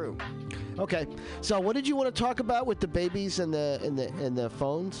not true. Okay, so what did you want to talk about with the babies and the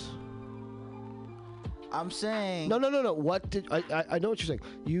phones? I'm saying No. What did I know what you're saying.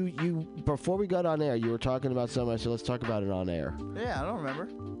 You before we got on air, you were talking about something. I said let's talk about it on air. Yeah, I don't remember.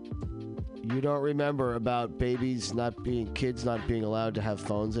 You don't remember about kids not being allowed to have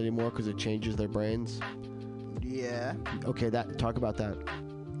phones anymore because it changes their brains? Yeah. Okay, talk about that.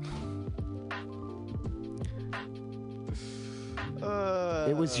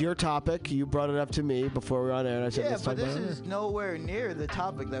 It was your topic. You brought it up to me before we were on air, and I said, Yeah, let's but talk this about it. is nowhere near the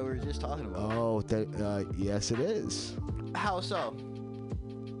topic that we were just talking about. Oh, yes, it is. How so?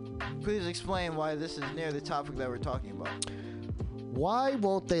 Please explain why this is near the topic that we're talking about. Why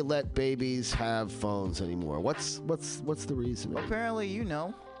won't they let babies have phones anymore? What's the reason? Apparently, you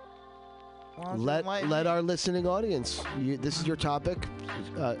know. Why don't you Let enlighten let me? our listening audience. This is your topic.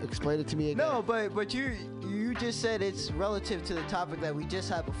 Explain it to me again. No, but you just said it's relative to the topic that we just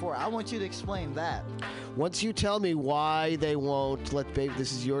had before. I want you to explain that. Once you tell me why they won't let baby,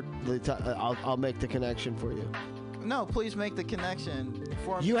 this is I'll make the connection for you. No, please make the connection.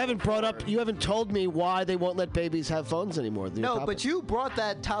 You haven't brought up. You haven't told me why they won't let babies have phones anymore. No, but you brought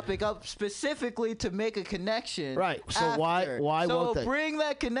that topic up specifically to make a connection. Right. So after. why won't they? So bring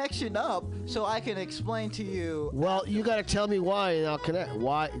that connection up so I can explain to you. Well, you got to tell me why, and I'll connect.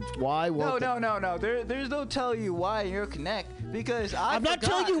 Why won't? No. There's no telling you why you'll connect because I'm not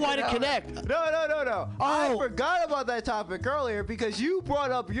telling you why to connect. No. Oh. I forgot about that topic earlier because you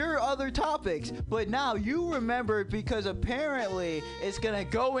brought up your other topics, but now you remembered because apparently it's gonna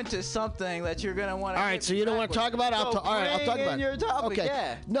go into something that you're gonna want to. All right, so you don't want to talk about it. All right, I'll talk about it. Your topic, okay.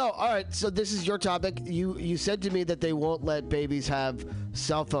 Yeah. No, all right. So this is your topic. You said to me that they won't let babies have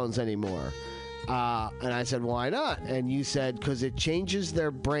cell phones anymore, and I said, why not? And you said because it changes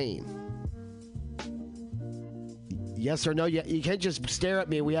their brain. Yes or no? You can't just stare at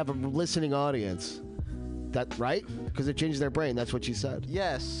me. We have a listening audience. That right? Because it changes their brain. That's what you said.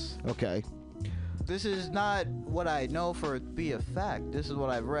 Yes. Okay. This is not what I know for it to be a fact. This is what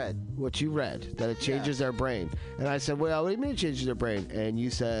I've read. What you read, that it changes their brain. And I said, well, what do you mean it changes their brain? And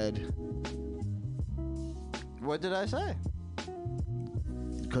you said... What did I say?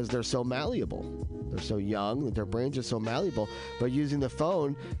 Because they're so malleable. They're so young that their brains are so malleable. But using the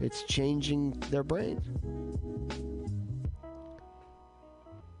phone, it's changing their brain.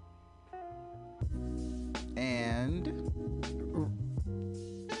 And...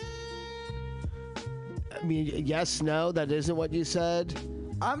 I mean, yes, no, that isn't what you said.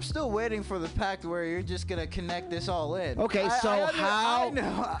 I'm still waiting for the pact where you're just gonna connect this all in. Okay,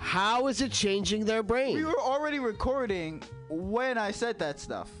 how is it changing their brain? We were already recording when I said that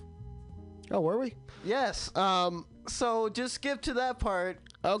stuff. Oh, were we? Yes. So just skip to that part.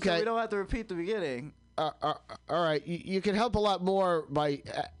 Okay. So we don't have to repeat the beginning. All right, you can help a lot more by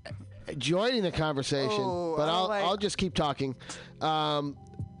joining the conversation, but I'll just keep talking.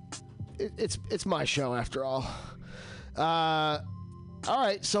 It's my show after all. All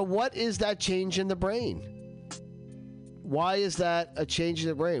right, so what is that change in the brain? Why is that a change in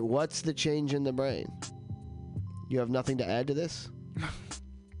the brain? What's the change in the brain? You have nothing to add to this?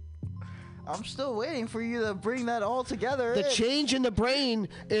 I'm still waiting for you to bring that all together. The change in the brain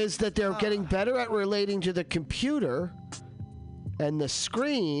is that they're getting better at relating to the computer and the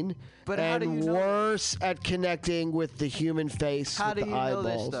screen, and worse at connecting with the human face with the eyeballs. How do you know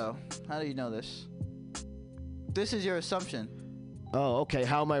this, though? How do you know this? This is your assumption. Oh, okay.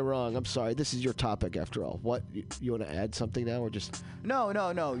 How am I wrong? I'm sorry. This is your topic after all. What? You want to add something now or just... No.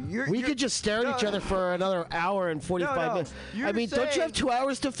 We could just stare at each other for another hour and 45 minutes. I mean, don't you have 2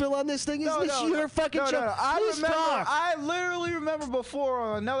 hours to fill on this thing? Is this your fucking show? I literally remember before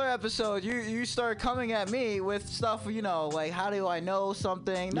on another episode, you started coming at me with stuff, like, how do I know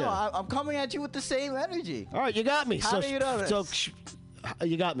something? No, Yeah. I'm coming at you with the same energy. All right, you got me. How do you know this? So,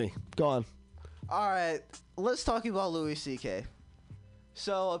 you got me. Go on. All right, let's talk about Louis C.K.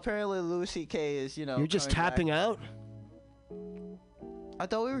 So apparently Louis C.K. is, You're just tapping out? I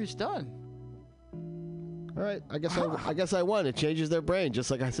thought we were just done. All right, I guess I won. It changes their brain, just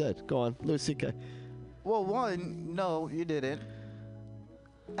like I said. Go on, Louis C.K. Well, one, no, you didn't.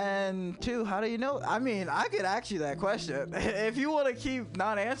 And two, how do you know? I mean, I could ask you that question. If you want to keep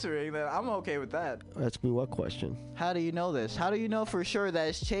not answering, then I'm okay with that. Ask me what question? How do you know this? How do you know for sure that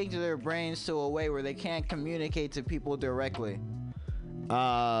it's changed their brains to a way where they can't communicate to people directly?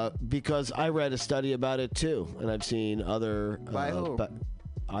 Because I read a study about it too, and I've seen other. By who? But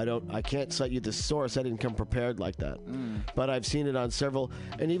I can't cite you the source. I didn't come prepared like that. But I've seen it on several,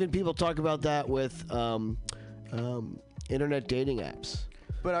 and even people talk about that with internet dating apps.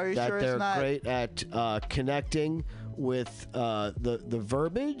 But are you that sure they're it's not great at connecting with the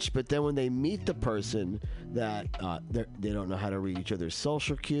verbiage, but then when they meet the person, that they don't know how to read each other's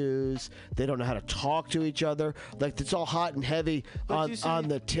social cues. They don't know how to talk to each other. Like it's all hot and heavy on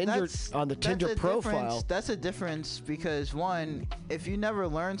the Tinder profile. That's a difference because one, if you never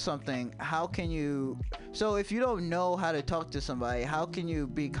learn something, how can you? So if you don't know how to talk to somebody, how can you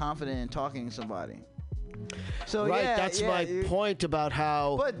be confident in talking to somebody? So right, that's my point about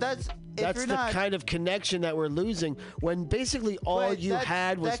how. But that's the kind of connection that we're losing when basically all you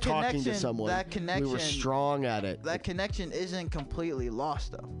had was talking to someone. That connection, we were strong at it. That connection isn't completely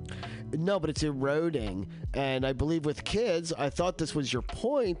lost, though. No, but it's eroding. And I believe with kids, I thought this was your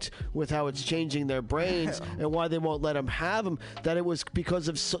point with how it's changing their brains and why they won't let them have them. That it was because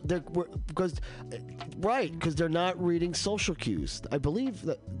of because they're not reading social cues. I believe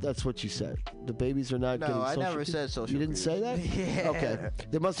that's what you said. The babies are not getting social cues. No, I never said social cues. You didn't say that? Yeah. Okay.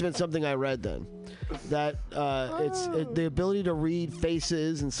 There must have been something I read then. That it's the ability to read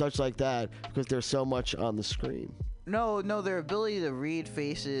faces and such like that because there's so much on the screen. No, their ability to read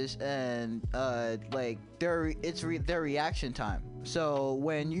faces and like their reaction time. So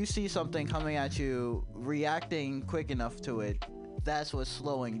when you see something coming at you, reacting quick enough to it, that's what's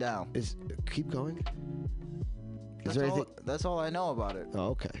slowing down. Keep going. That's all I know about it. Oh,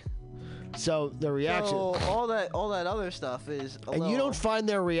 okay. So the reaction. So all that other stuff is. You don't find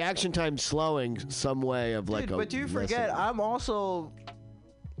their reaction time slowing some way of like. But you forget, I'm also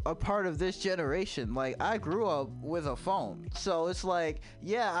a part of this generation. Like, I grew up with a phone, so it's like,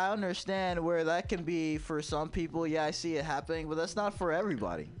 yeah, I understand where that can be for some people. Yeah, I see it happening, but that's not for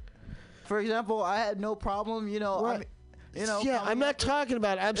everybody. For example, I had no problem, Right. I'm not talking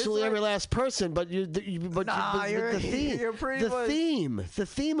about absolutely every last person, but the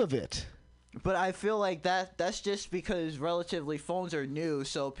theme of it. But I feel like that's just because relatively phones are new,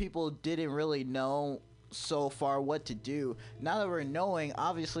 so people didn't really know so far what to do. Now that we're knowing,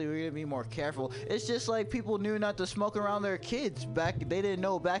 obviously we're gonna be more careful. It's just like people knew not to smoke around their kids they didn't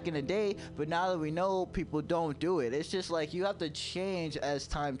know back in the day, but now that we know, people don't do it. It's just like you have to change as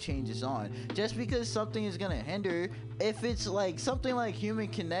time changes on. Just because something is gonna hinder, if it's like something like human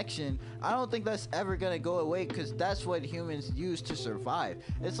connection, I don't think that's ever gonna go away, because that's what humans use to survive.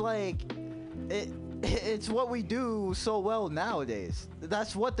 It's like it's what we do so well nowadays.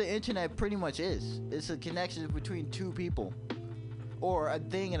 That's what the internet pretty much is. It's a connection between two people, or a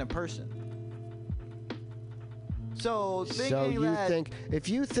thing and a person. So if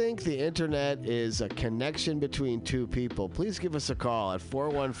you think the internet is a connection between two people, please give us a call at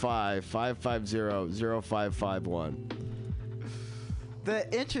 415-550-0551.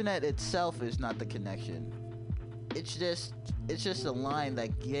 The internet itself is not the connection. It's just a line that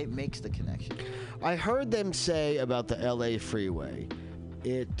makes the connection. I heard them say about the LA freeway,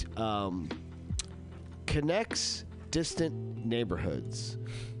 it connects distant neighborhoods,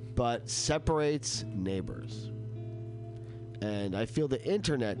 but separates neighbors. And I feel the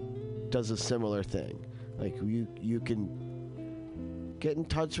internet does a similar thing. Like you can get in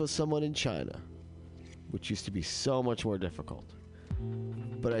touch with someone in China, which used to be so much more difficult.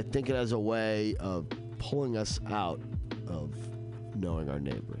 But I think it has a way of pulling us out of knowing our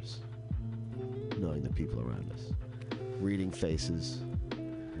neighbors, knowing the people around us, reading faces,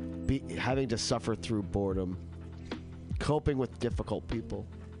 having to suffer through boredom, coping with difficult people.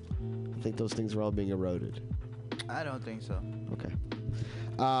 I think those things are all being eroded. I don't think so. Okay.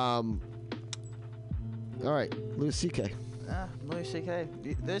 All right, Louis C.K. Louis C.K.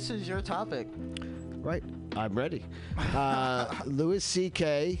 This is your topic. Right. I'm ready. Louis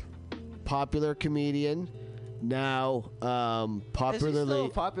C.K., popular comedian, now popularly. Is he still a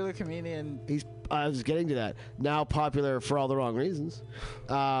popular comedian? I was getting to that. Now popular for all the wrong reasons.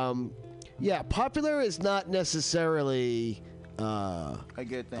 Yeah, popular is not necessarily a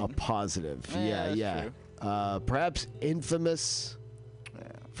good thing. A positive. Yeah. Perhaps infamous.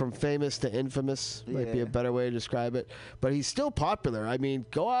 From famous to infamous might be a better way to describe it. But he's still popular. I mean,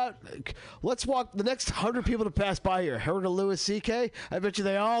 go out. Let's walk the next 100 people to pass by here. Heard of Louis C.K.? I bet you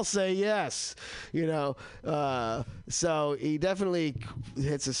they all say yes. So he definitely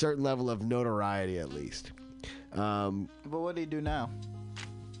hits a certain level of notoriety, at least. But what do you do now?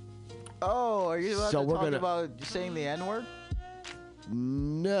 Oh, are you about to talk about saying the N-word?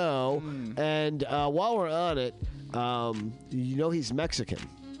 No. And while we're on it, he's Mexican.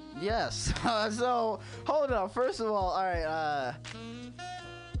 Yes. So, hold on. First of all right,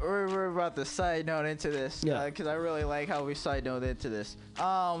 we're about to side note into this. Yeah. Because I really like how we side note into this.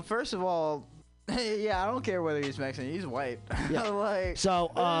 First of all, yeah, I don't care whether he's Mexican. He's white. Yeah.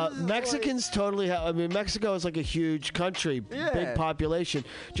 Mexicans totally have. I mean, Mexico is like a huge country, big population.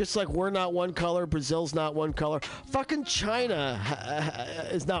 Just like we're not one color, Brazil's not one color. Fucking China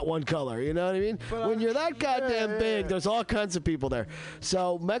is not one color. You know what I mean? But when you're that goddamn big, there's all kinds of people there.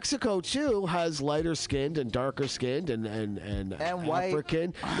 So Mexico too has lighter skinned and darker skinned and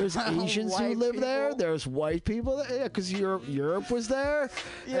African. There's Asians who live there. There's white people there. Yeah, because Europe was there.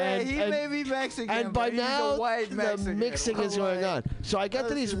 Yeah, he may be Mexican. And by now, the mixing is going on. So I get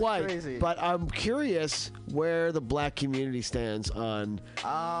that he's white, crazy. But I'm curious where the black community stands on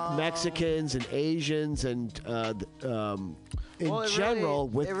Mexicans and Asians and in general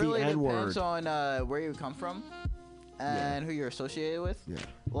with the N-word. It really depends on where you come from and who you're associated with. Yeah.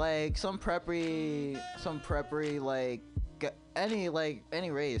 Like some preppy, like any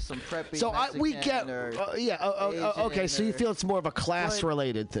race, some preppy. So Mexican we get, okay. So you feel it's more of a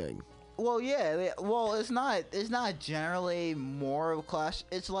class-related thing. Well, yeah. Well, it's not generally more of a class.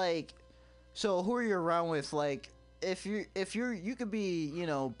 It's like, so who are you around with? Like, if you could be,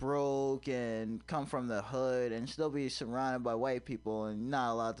 broke and come from the hood and still be surrounded by white people and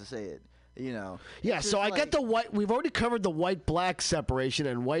not allowed to say it. You know. Yeah, It's so just I get the white. We've already covered the white-black separation,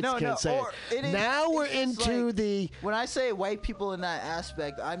 and whites can't say it. Now we're into the. When I say white people in that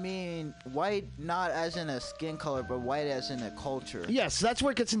aspect, I mean white not as in a skin color, but white as in a culture. Yes, that's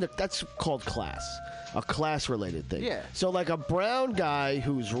where it gets into. That's called class. A class-related thing. Yeah. So, like a brown guy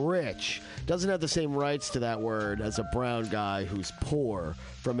who's rich doesn't have the same rights to that word as a brown guy who's poor,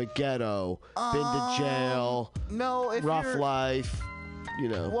 from a ghetto, been to jail, rough life, you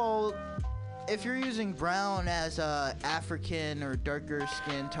know. Well, if you're using brown as a African or darker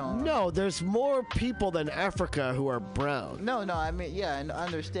skin tone. No, there's more people than Africa who are brown. No, I mean, yeah, I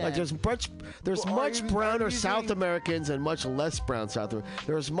understand. Like there's much browner South Americans and much less brown South Americans.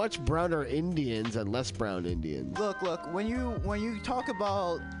 There's much browner Indians and less brown Indians. Look, when you talk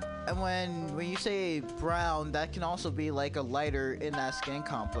about and when you say brown, that can also be like a lighter in that skin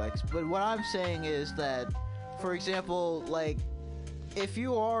complex. But what I'm saying is that, for example, like, if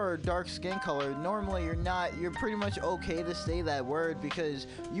you are dark skin color, normally you're pretty much okay to say that word because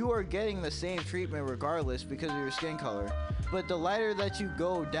you are getting the same treatment regardless because of your skin color. But the lighter that you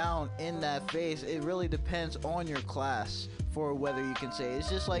go down in that face, it really depends on your class for whether you can say it. It's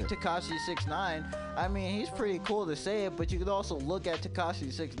just like Tekashi 6ix9ine. I mean, he's pretty cool to say it, but you could also look at Tekashi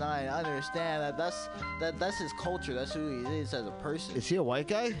 6ix9ine and understand that's his culture. That's who he is as a person. Is he a white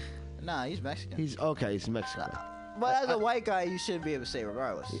guy? Nah, he's Mexican. He's Mexican. But as a white guy, you shouldn't be able to say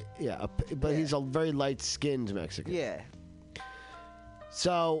regardless. Yeah, but he's a very light-skinned Mexican. Yeah.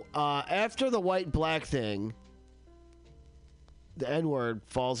 So after the white-black thing, the N-word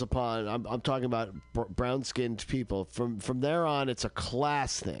falls upon. I'm talking about brown-skinned people. From there on, it's a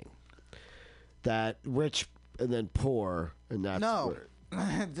class thing. That rich and then poor, and that's no.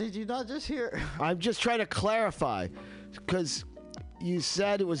 Did you not just hear? I'm just trying to clarify, because you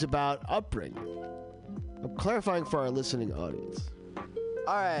said it was about upbringing. I'm clarifying for our listening audience.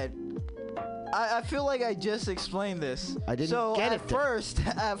 All right. I feel like I just explained this. I didn't get it.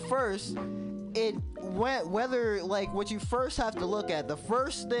 At first, it went whether like what you first have to look at. The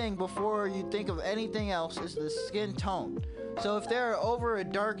first thing before you think of anything else is the skin tone. So if they're over a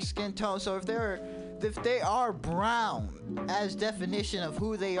dark skin tone, so if they are brown as definition of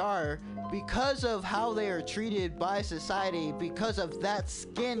who they are, because of how they are treated by society, because of that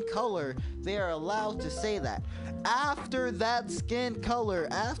skin color, they are allowed to say that. After that skin color,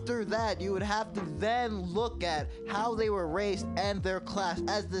 after that, you would have to then look at how they were raised and their class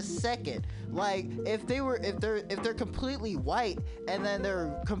as the second. Like if they're completely white and then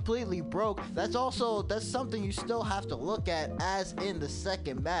they're completely broke, that's something you still have to look at as in the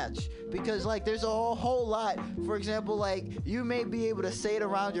second match, because like there's a whole lot. For example, like you may be able to say it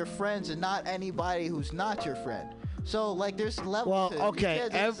around your friends and not anybody who's not your friend. So like there's levels. Well, okay,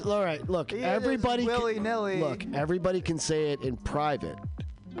 all right. Look, everybody look, everybody can say it in private.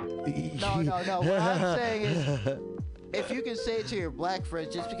 No. What I'm saying is, if you can say it to your black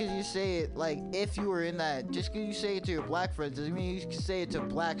friends, just because you say it, like, if you were in that, just because you say it to your black friends doesn't mean you can say it to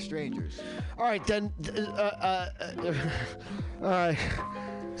black strangers. All right, then. All right.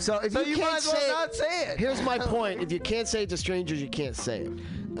 So if you might can't as well not say it. Here's my point: if you can't say it to strangers, you can't say it.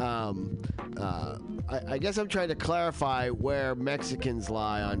 I guess I'm trying to clarify where Mexicans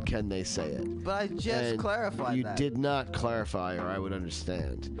lie on can they say it. But I just clarified you that. You did not clarify, or I would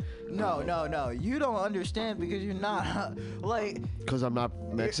understand. No. You don't understand because you're not, like... Because I'm not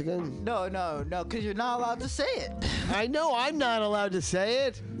Mexican? No, because you're not allowed to say it. I know I'm not allowed to say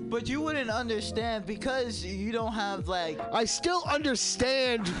it. But you wouldn't understand because you don't have, like... I still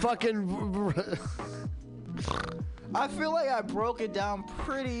understand fucking... I feel like I broke it down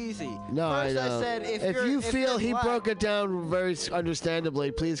pretty easy. No, First I know. I said if you feel he black, broke it down very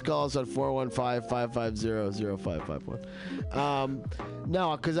understandably, please call us on 415-550-0551.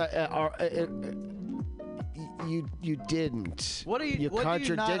 No, because you didn't. What do you? You what contradicted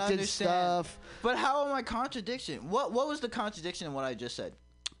do you not understand? stuff. But how am I contradiction? What was the contradiction in what I just said?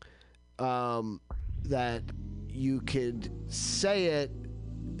 That you could say it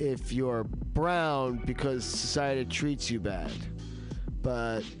if you're brown because society treats you bad,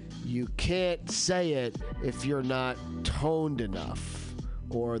 but you can't say it if you're not toned enough,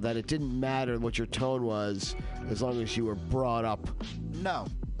 or that it didn't matter what your tone was as long as you were brought up No.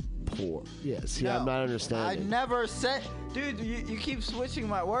 poor. Yes, No. I'm not understanding. I never said... Dude, you keep switching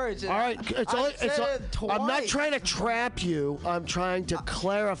my words. All right, I'm not trying to trap you. I'm trying to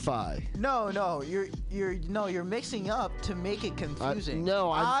clarify. No, you're mixing up to make it confusing.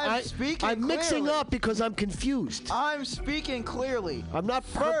 I'm speaking mixing clearly. up because I'm confused. I'm speaking clearly. I'm not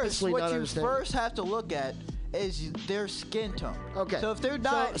purposely not what you understanding. first have to look at is their skin tone. Okay. So if they're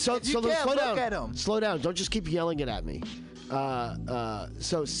not, so if you let's can't slow look down. at them. Slow down. Don't just keep yelling it at me.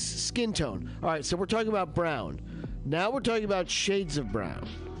 So skin tone. All right. So we're talking about brown. Now we're talking about shades of brown.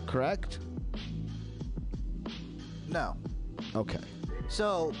 Correct? No. Okay.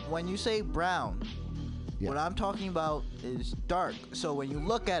 So when you say brown, Yeah. what I'm talking about is dark. So when you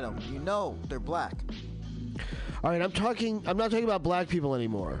look at them, you know they're black. All right. I'm not talking about black people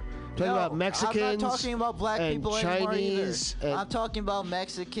anymore. I'm talking about Mexicans. I'm not talking about black and people anymore Chinese. either. I'm talking about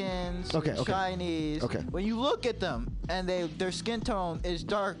Mexicans, Okay, and okay. Chinese. Okay. When you look at them and their skin tone is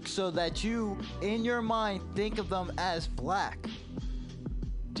dark, so that you, in your mind, think of them as black.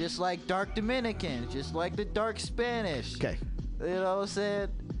 Just like dark Dominicans, just like the dark Spanish. Okay. You know what I'm saying?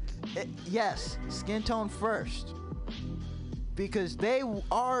 Yes, skin tone first. Because they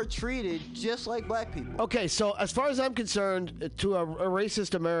are treated just like black people. Okay, so as far as I'm concerned, to a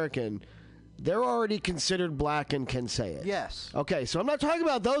racist American, they're already considered black and can say it. Yes. Okay, so I'm not talking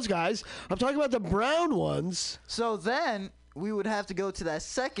about those guys. I'm talking about the brown ones. So then we would have to go to that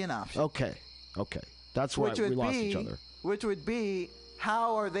second option. Okay. That's why we lost each other. Which would be,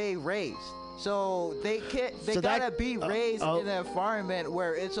 how are they raised? So they gotta be raised in an environment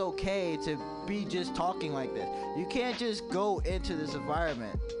where it's okay to be just talking like this. You can't just go into this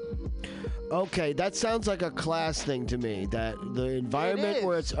environment. Okay, that sounds like a class thing to me. That the environment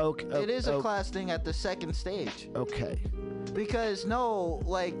where it's okay. It is a class thing at the second stage. Okay. Because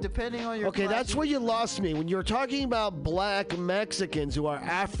depending on your Okay, class, that's where you lost me. When you were talking about black Mexicans who are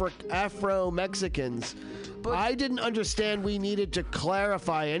Afro Mexicans, I didn't understand we needed to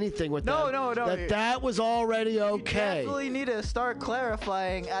clarify anything with them. No. That was already okay. You definitely need to start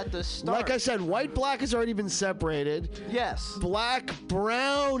clarifying at the start. Like I said, white black has already been separated. Yes. Black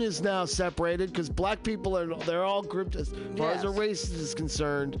brown is now separated because black people they're all grouped as far as a race is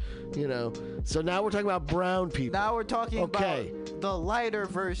concerned. You know. So now we're talking about brown people. Now we're talking about the lighter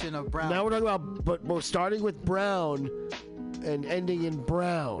version of brown. Now we're talking about, but we're starting with brown and ending in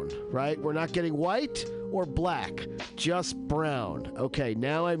brown, right? We're not getting white or black, just brown. Okay,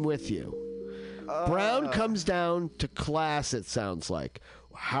 now I'm with you. Brown comes down to class, it sounds like,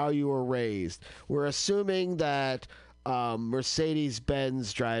 how you were raised. We're assuming that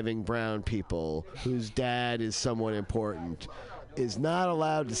Mercedes-Benz driving brown people, whose dad is someone important, is not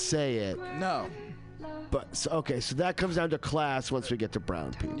allowed to say it. No. But so that comes down to class once we get to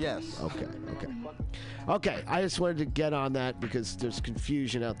brown people. Yes. Okay, I just wanted to get on that because there's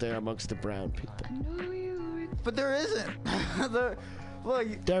confusion out there amongst the brown people. But there isn't.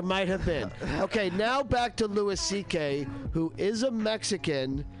 There might have been. Okay, now back to Louis C.K., who is a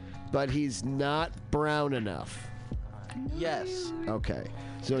Mexican, but he's not brown enough. Yes. Okay.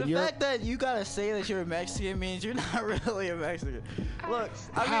 So the fact that you gotta say that you're a Mexican means you're not really a Mexican. Look,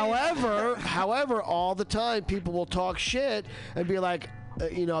 however, all the time people will talk shit and be like,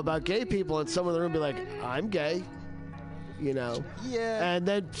 about gay people, and someone in the room be like, I'm gay. Yeah. And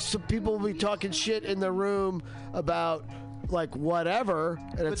then some people will be talking shit in the room about like whatever,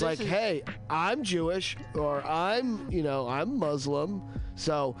 and it's like, hey, I'm Jewish, or I'm Muslim.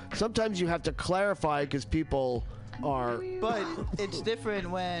 So sometimes you have to clarify because people are. But it's different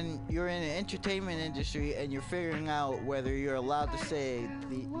when you're in the entertainment industry and you're figuring out whether you're allowed to say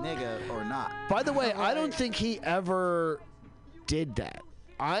the nigga or not. By the way, I don't think he ever did that.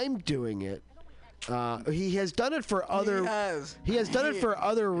 I'm doing it. He has done it for other. He has done it for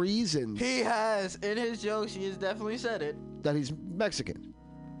other reasons. He has in his jokes. He has definitely said it. That he's Mexican.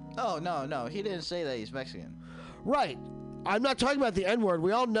 Oh no, he didn't say that he's Mexican. Right. I'm not talking about the N-word.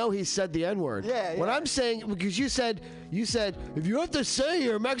 We all know he said the N-word. Yeah. What I'm saying, because you said if you have to say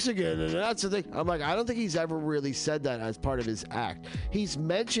you're Mexican, and that's the thing. I'm like, I don't think he's ever really said that as part of his act. He's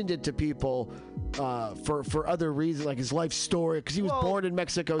mentioned it to people for other reasons, like his life story, because he was born in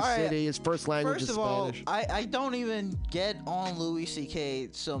Mexico City. His first language is Spanish. First of all, I don't even get on Louis C.K.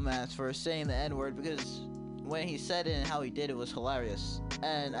 so much for saying the N-word, because when he said it and how he did it was hilarious.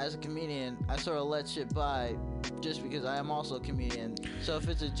 And as a comedian, I sort of let shit by just because I am also a comedian. So if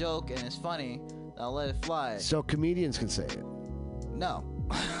it's a joke and it's funny, I'll let it fly. So comedians can say it. No.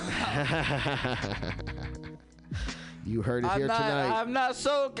 You heard it here tonight. I am not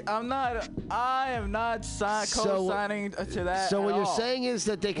co-signing to that. So what at you're all. saying is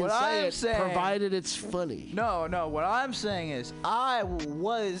that they can say it provided it's funny. No. What I'm saying is I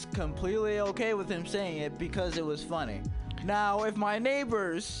was completely okay with him saying it because it was funny. Now, if my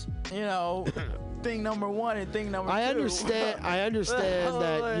neighbors, thing number one and thing number two. I understand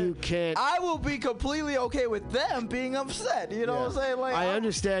that you can't. I will be completely okay with them being upset. You know what I'm saying? Like, I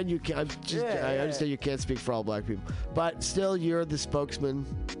understand you can't. I understand you can't speak for all black people, but still, you're the spokesman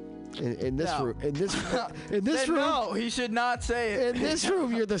In this No. room, in this Then room, no, he should not say it. in this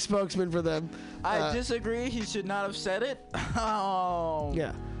room, you're the spokesman for them. I disagree. He should not have said it.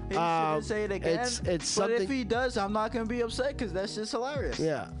 Yeah. He shouldn't say it again. It's but something. if he does, I'm not gonna be upset because that's just hilarious.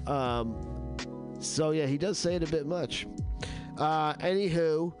 Yeah. So yeah, he does say it a bit much.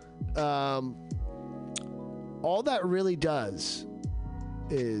 Anywho, all that really does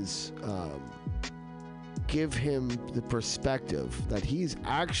is give him the perspective that he's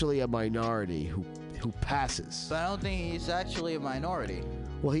actually a minority who passes. But I don't think he's actually a minority.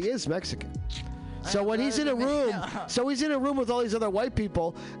 Well, he is Mexican. So when he's in a room, with all these other white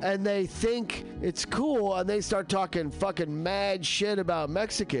people, and they think it's cool, and they start talking fucking mad shit about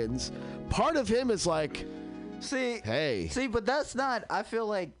Mexicans, part of him is like, See, but that's not. I feel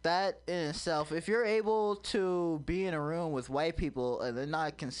like that in itself. If you're able to be in a room with white people and then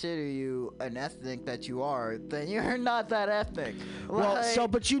not consider you an ethnic that you are, then you're not that ethnic. Well,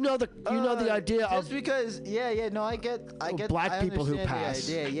 Like, but you know the idea just of because, no, I get black I people who understand pass.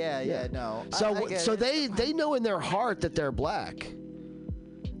 the idea. No. So I get so it. they know in their heart that they're black.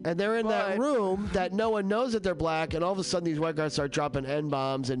 And they're in that room that no one knows that they're black, and all of a sudden these white guys start dropping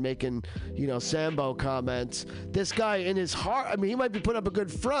N-bombs and making, Sambo comments. This guy in his heart, I mean, he might be putting up a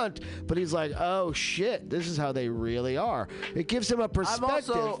good front, but he's like, oh shit, this is how they really are. It gives him a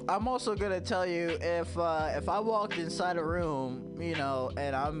perspective. I'm also gonna tell you if I walked inside a room,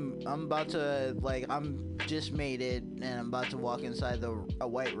 and I'm about to I'm just made it, and I'm about to walk inside a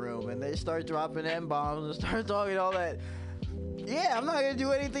white room, and they start dropping N-bombs and start talking all that. Yeah, I'm not going to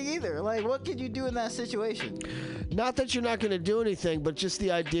do anything either. Like, what could you do in that situation? Not that you're not going to do anything, but just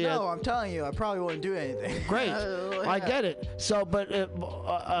the idea. No, I'm telling you, I probably wouldn't do anything. Great. I get it. So, but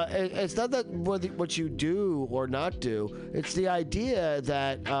it's not that what you do or not do. It's the idea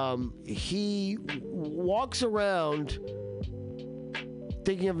that he walks around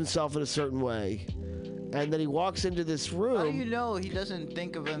thinking of himself in a certain way, and then he walks into this room. How do you know he doesn't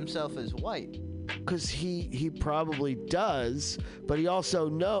think of himself as white? Because he probably does, but he also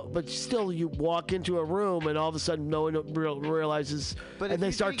but still you walk into a room and all of a sudden no one realizes, and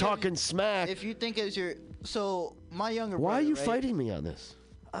they start talking smack. If you think so my younger brother. Why are you right? fighting me on this?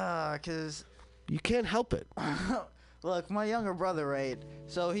 Because you can't help it. Look, my younger brother, right?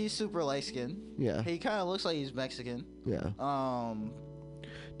 So he's super light skinned. Yeah. He kind of looks like he's Mexican. Yeah.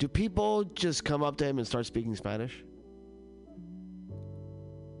 Do people just come up to him and start speaking Spanish?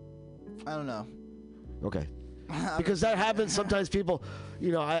 I don't know. Okay. Because that happens sometimes. People,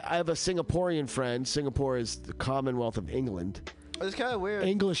 I have a Singaporean friend. Singapore is the Commonwealth of England. It's kind of weird.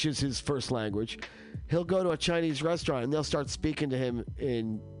 English is his first language. He'll go to a Chinese restaurant and they'll start speaking to him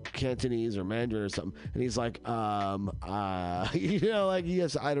in Cantonese or Mandarin or something, and he's like, yes,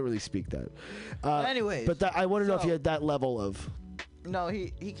 I don't really speak that. Anyways, but I want to know if you had that level of. No, he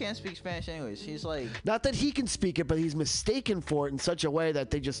can't speak Spanish anyways. He's like... Not that he can speak it, but he's mistaken for it in such a way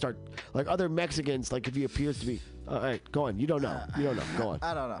that they just start... Like other Mexicans, like if he appears to be... All right, go on. You don't know. Go on.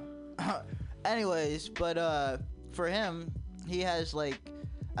 I don't know. Anyways, but for him, he has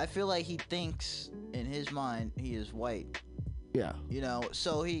I feel like he thinks in his mind he is white. Yeah.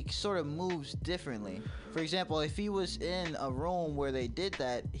 So he sort of moves differently. For example, if he was in a room where they did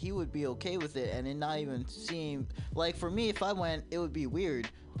that, he would be okay with it and it not even seem like, for me, if I went, it would be weird,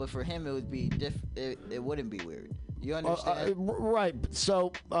 but for him it would be it wouldn't be weird. You understand? Right.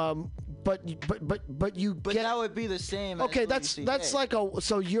 So but you but get, that would be the same. Okay, as that's like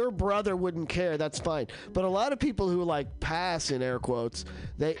so your brother wouldn't care. That's fine. But a lot of people who pass in air quotes,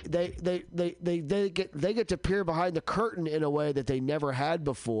 they get to peer behind the curtain in a way that they never had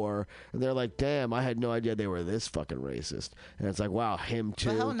before, and they're like, damn, I had no idea they were this fucking racist. And it's like, wow, him too,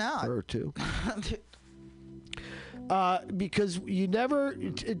 but how not? her too. Because you never,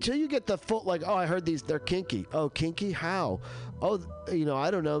 until you get the full, I heard they're kinky. Oh, kinky? How? Oh, I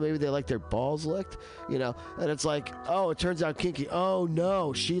don't know. Maybe they like their balls licked, and it's like, oh, it turns out kinky. Oh,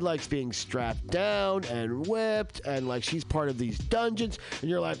 no, she likes being strapped down and whipped, and she's part of these dungeons. And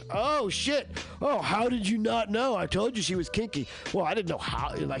you're like, oh, shit. Oh, how did you not know? I told you she was kinky. Well, I didn't know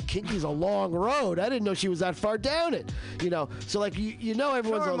how. Kinky's a long road. I didn't know she was that far down it, So,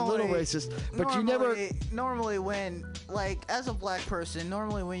 everyone's a little racist, but you never. Normally, when, as a black person,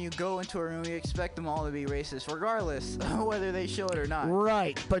 normally when you go into a room, you expect them all to be racist, regardless of whether they show it or not.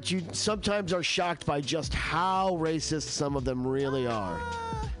 Right, but you sometimes are shocked by just how racist some of them really are.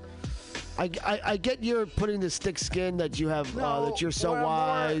 I get you're putting this thick skin that you have, that you're so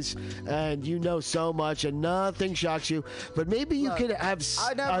wise and you know so much and nothing shocks you, but maybe you could have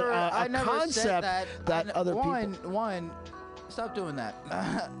a concept that other people... Stop doing that.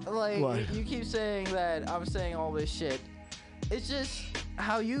 What? You keep saying that I'm saying all this shit. It's just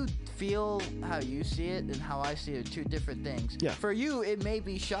how you feel how you see it and how I see it are two different things. Yeah. For you, it may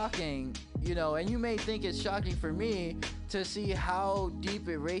be shocking, and you may think it's shocking for me to see how deep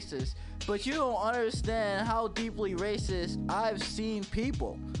it racist, but you don't understand how deeply racist I've seen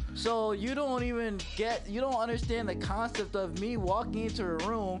people. So you don't understand the concept of me walking into a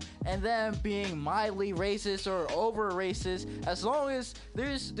room and then being mildly racist or over racist. As long as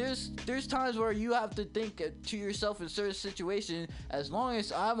there's times where you have to think to yourself in certain situations, as long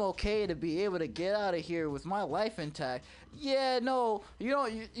as I'm okay to be able to get out of here with my life intact. Yeah, no, you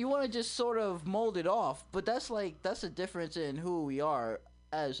want to just sort of mold it off, but that's a difference in who we are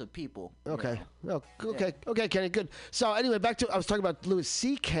as a people. Okay. Oh, okay. Yeah. Okay, Kenny, good. So anyway, I was talking about Louis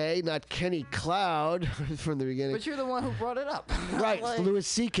C.K., not Kenny Cloud from the beginning. But you're the one who brought it up. Right. Louis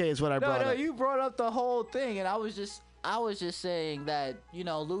C.K. is what I brought up. No, you brought up the whole thing, and I was just saying that,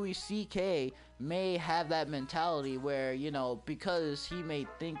 Louis C.K. may have that mentality where, because he may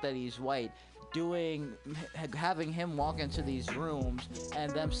think that he's white, having him walk into these rooms and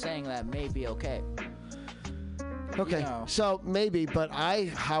them saying that may be okay. Okay, so maybe, but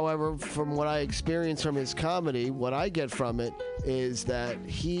however, from what I experience from his comedy, what I get from it is that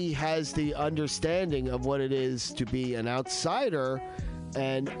he has the understanding of what it is to be an outsider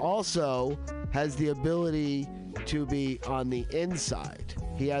and also has the ability to be on the inside.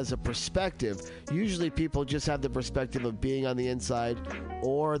 He has a perspective. Usually people just have the perspective of being on the inside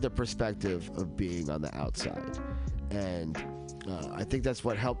or the perspective of being on the outside. And I think that's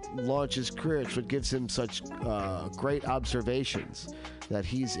what helped launch his career. It's what gives him such great observations, that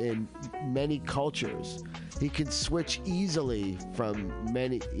he's in many cultures. He can switch easily from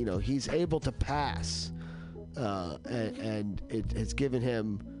many, he's able to pass. And it has given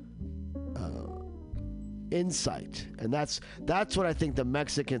him insight. And that's what I think the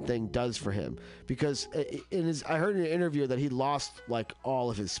Mexican thing does for him. Because I heard in an interview that he lost like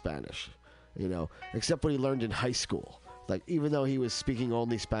all of his Spanish, except what he learned in high school. Like, even though he was speaking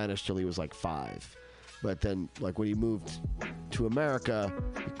only Spanish till he was like 5. But then, like, when he moved to America,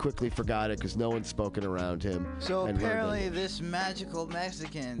 he quickly forgot it because no one spoke it around him. So apparently this magical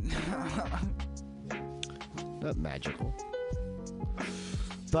Mexican... Not magical.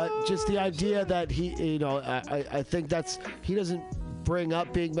 But just the idea that he, I think he doesn't bring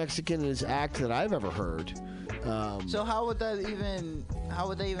up being Mexican in his act that I've ever heard. So how would that even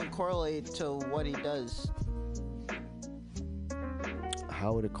correlate to what he does?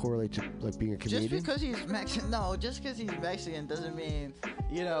 How would it correlate to like being a comedian? Just because he's Mexican, doesn't mean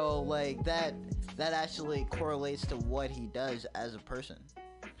like that actually correlates to what he does as a person.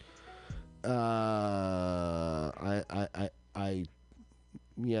 I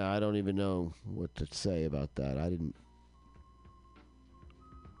don't even know what to say about that.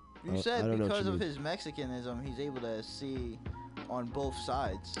 You said because of his Mexicanism, he's able to see on both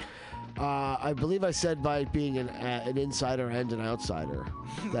sides. I believe I said by being an insider and an outsider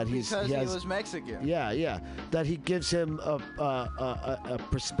that he was Mexican. Yeah, that he gives him a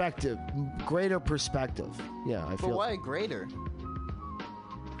perspective, greater perspective. Yeah, I feel. But why greater?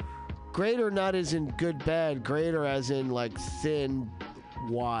 Greater, not as in good, bad. Greater as in like thin,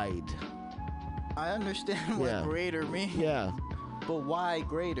 wide. I understand what greater means. Yeah. But why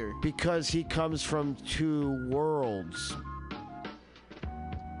greater? Because he comes from two worlds.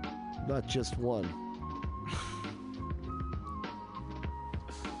 Not just one.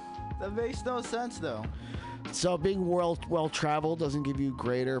 That makes no sense, though. So being well-traveled doesn't give you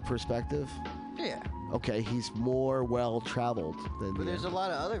greater perspective? Yeah. Okay, he's more well-traveled than But there's a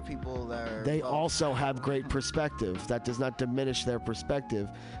lot of other people that are... They also have great perspective. That does not diminish their perspective.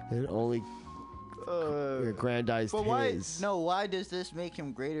 It only aggrandized his. Why does this make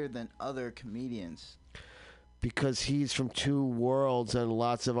him greater than other comedians? Because he's from two worlds and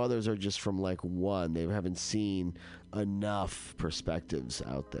lots of others are just from like one. They haven't seen enough perspectives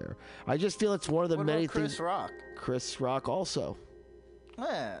out there. I just feel it's one of the many things. Chris Rock? Chris Rock also.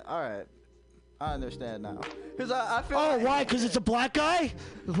 Yeah, all right. I understand now. Because I feel why? Because it's a black guy?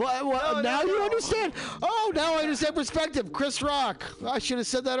 What? Now you understand? Oh, now I understand perspective. Chris Rock. I should have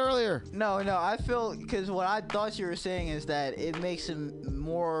said that earlier. No, I feel... Because what I thought you were saying is that it makes him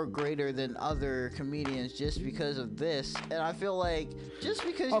more greater than other comedians just because of this. And I feel like just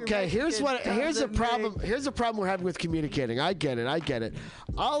because you're Mexican, here's a problem. Here's a problem we're having with communicating. I get it.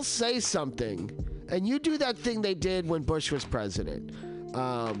 I'll say something, and you do that thing they did when Bush was president.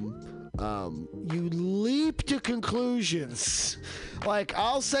 You leap to conclusions. Like,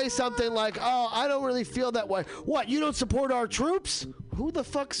 I'll say something like, I don't really feel that way. What, you don't support our troops? Who the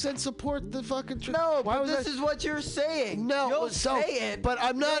fuck said support the fucking troops? No, but this is what you're saying. No, You'll say it. But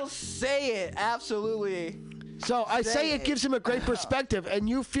I'm not... You'll say it, absolutely. So I say it gives him a great perspective, and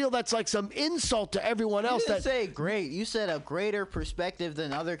you feel that's like some insult to everyone else. You didn't say great. You said a greater perspective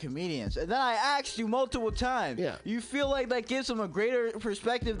than other comedians. And then I asked you multiple times. Yeah. You feel like that gives him a greater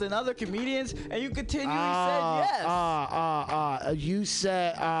perspective than other comedians, and you continually said yes. You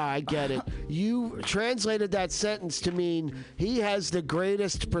said, I get it. You translated that sentence to mean he has the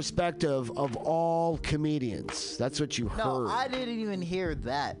greatest perspective of all comedians. That's what you heard. No, I didn't even hear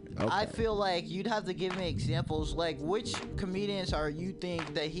that. Okay. I feel like you'd have to give me examples. Like, which comedians are you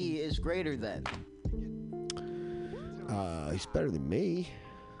think that he is greater than? He's better than me.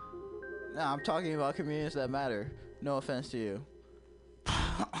 No, I'm talking about comedians that matter. No offense to you.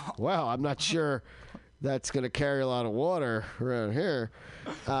 Well, I'm not sure that's going to carry a lot of water around here.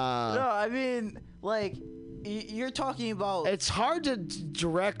 No, I mean, like, you're talking about... It's hard to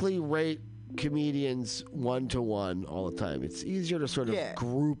directly rate comedians one-to-one all the time. It's easier to sort of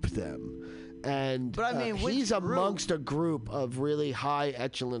group them. And but I mean, he's amongst a group of really high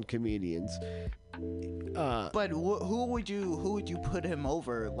echelon comedians. But who would you put him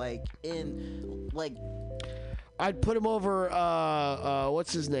over? Like I'd put him over.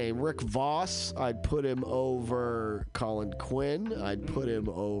 What's his name? Rick Voss. I'd put him over Colin Quinn. I'd put him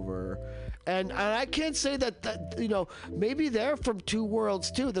over. And I can't say that maybe they're from two worlds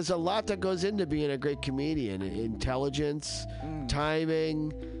too. There's a lot that goes into being a great comedian: intelligence,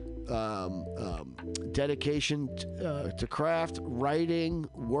 timing. Dedication to craft, writing,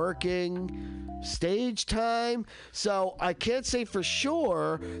 working, stage time. So I can't say for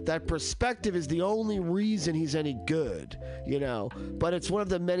sure that perspective is the only reason he's any good, but it's one of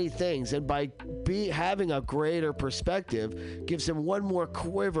the many things. And by having a greater perspective gives him one more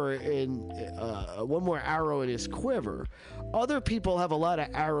arrow in his quiver. Other people have a lot of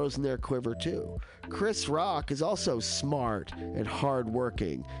arrows in their quiver too. Chris Rock is also smart and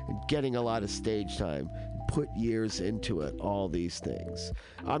hardworking and getting a lot of stage time. Put years into it, all these things.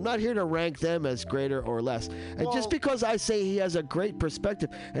 I'm not here to rank them as greater or less. And just because I say he has a great perspective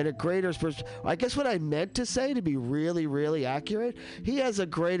and a greater perspective, I guess what I meant to say, to be really, really accurate, he has a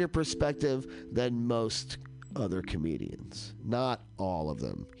greater perspective than most other comedians. Not all of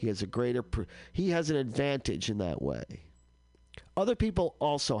them. He has he has an advantage in that way. Other people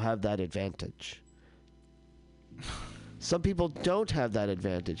also have that advantage. Some people don't have that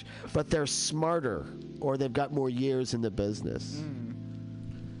advantage, but they're smarter or they've got more years in the business.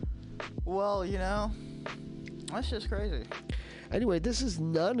 Well, that's just crazy. Anyway, this is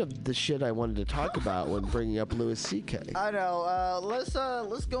none of the shit I wanted to talk about when bringing up Louis C.K. I know.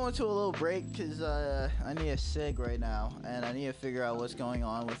 Let's go into a little break because I need a cig right now, and I need to figure out what's going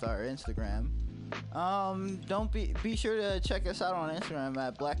on with our Instagram. Don't be sure to check us out on Instagram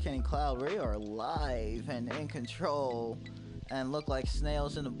at Black Kenny Cloud. We are live and in control, and look like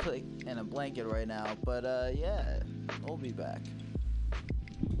snails in a blanket right now. But yeah, we'll be back.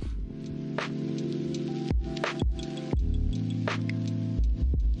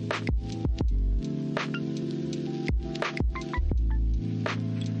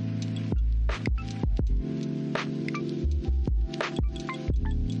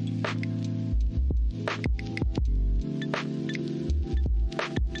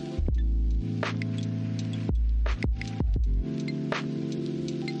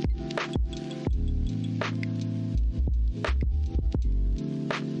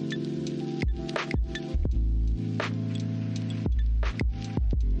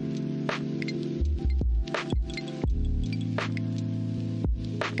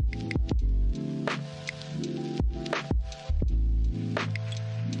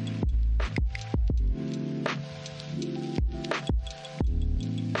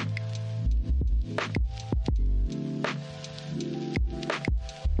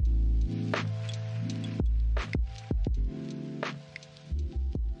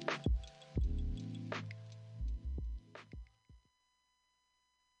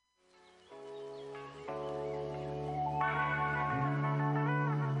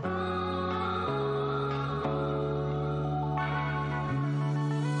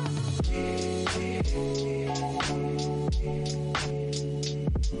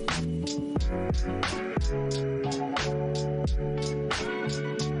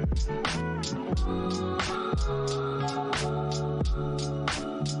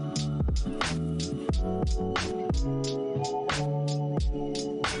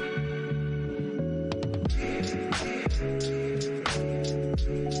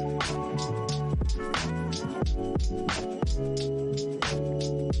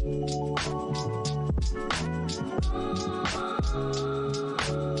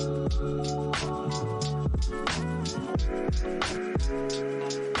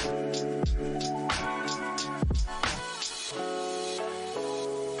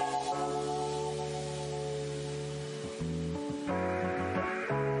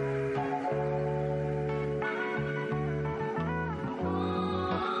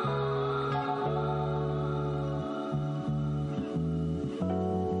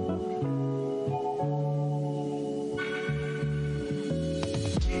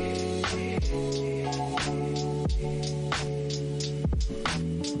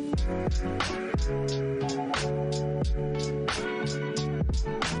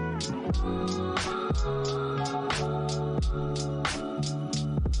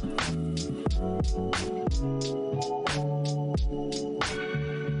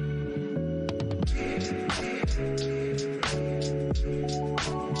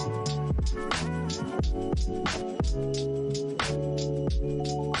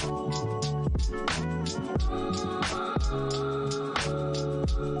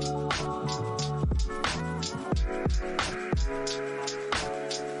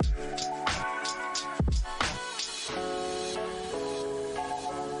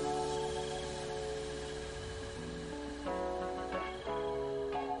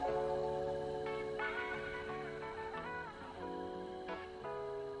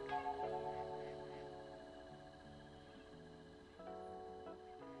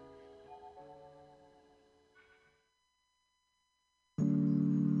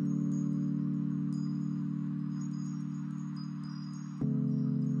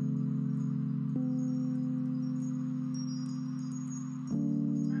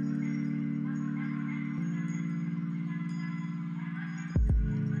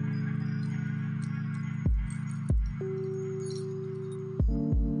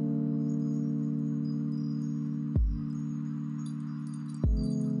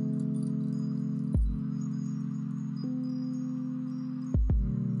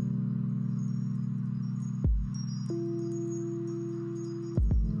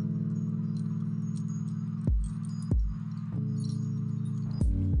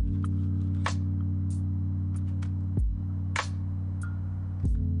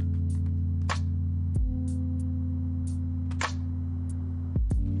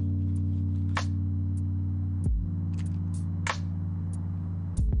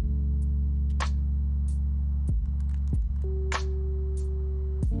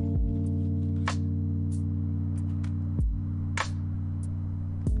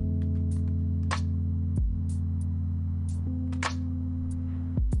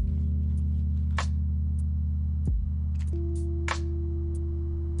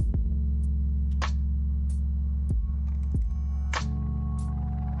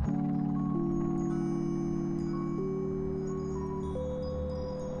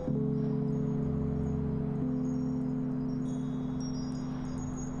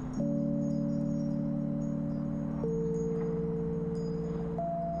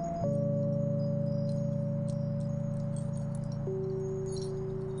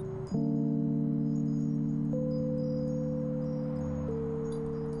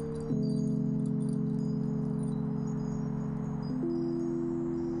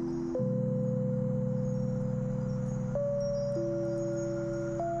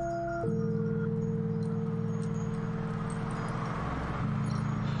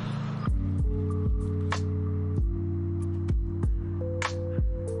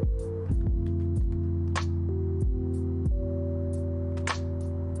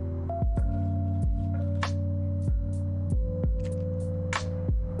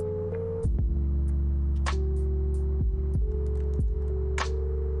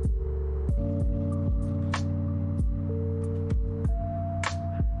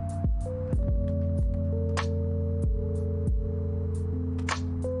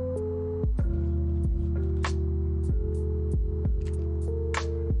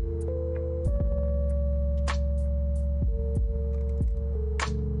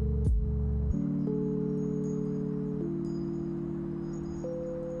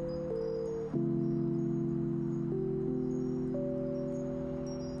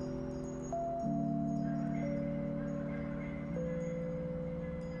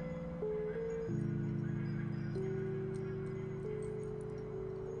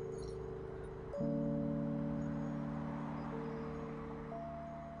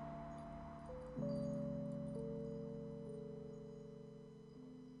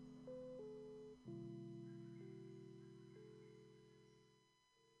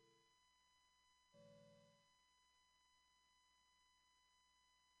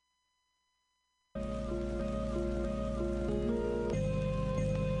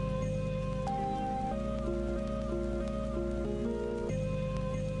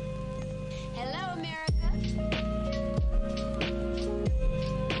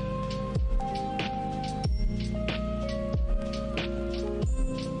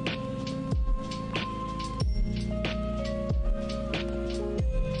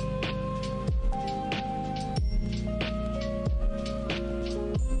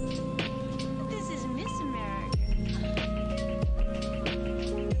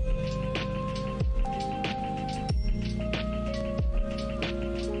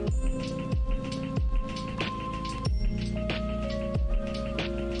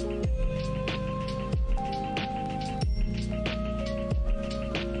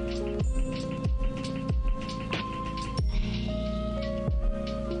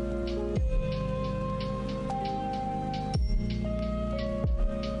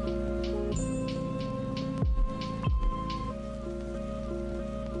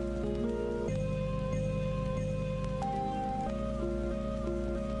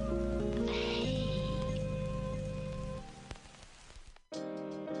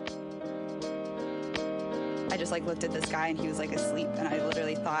 I just like looked at this guy and he was like asleep, and I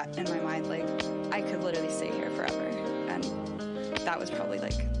literally thought in my mind like I could literally stay here forever, and that was probably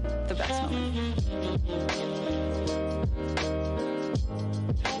like the best moment.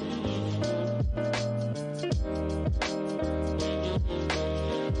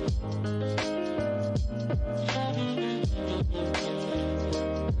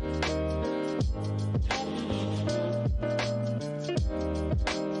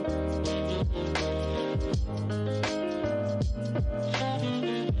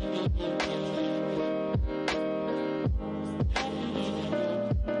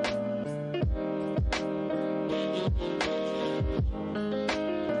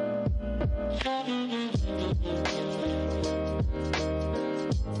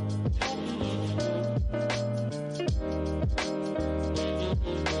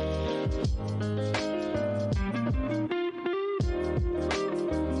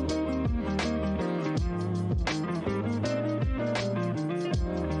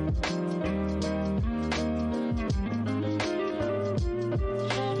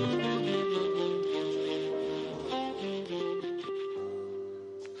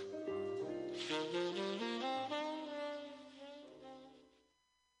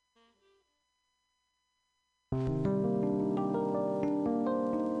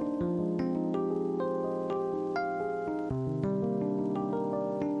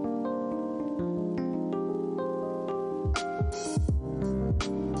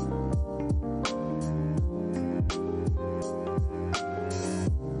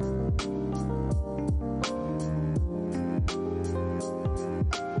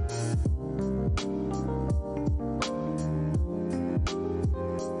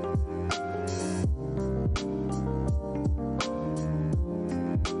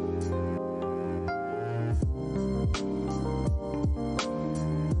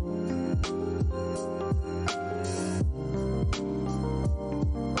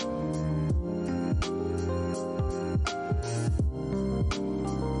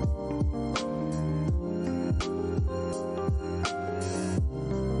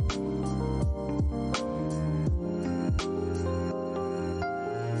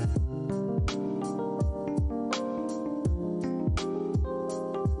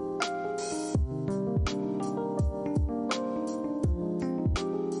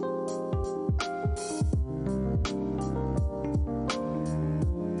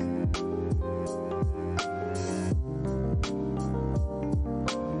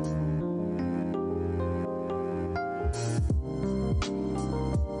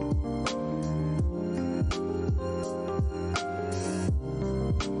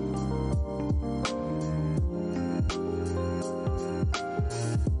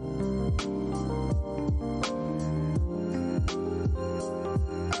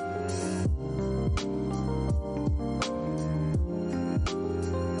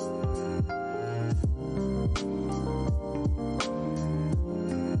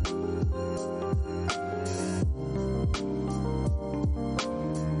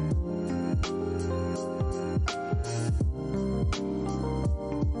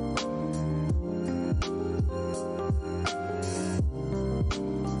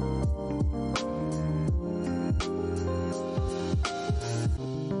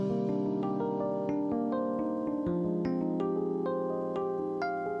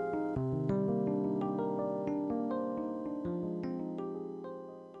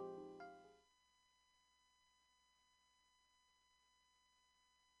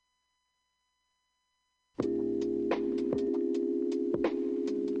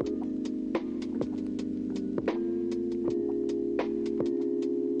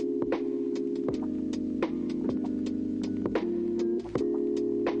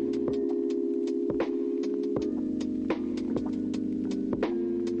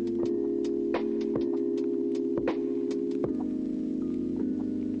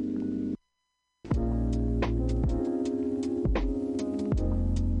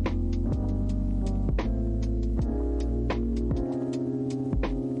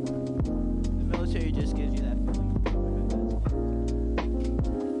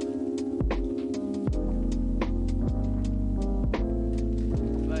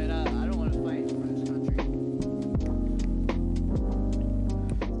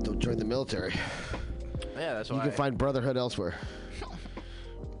 military. Yeah, that's why. You can find brotherhood elsewhere.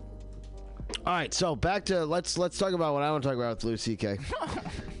 All right, so back to let's talk about what I want to talk about with Louis C.K.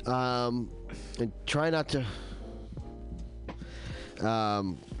 And try not to.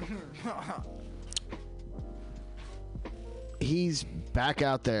 He's back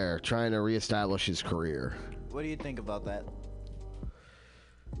out there trying to reestablish his career. What do you think about that?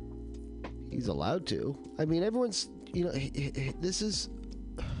 He's allowed to. I mean, everyone's, this is,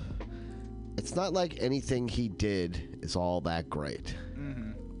 it's not like anything he did is all that great.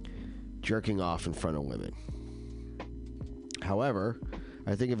 Mm-hmm. Jerking off in front of women. However,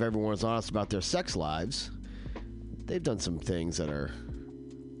 I think if everyone's honest about their sex lives, they've done some things that are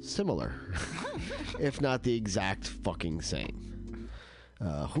similar, if not the exact fucking same.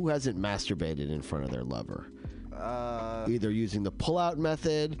 Who hasn't masturbated in front of their lover? Either using the pull-out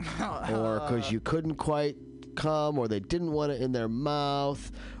method, or because you couldn't quite come, or they didn't want it in their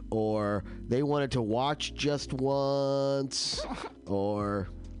mouth, or they wanted to watch just once, or...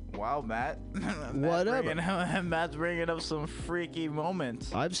 Wow, Matt. Whatever. Matt's bringing up some freaky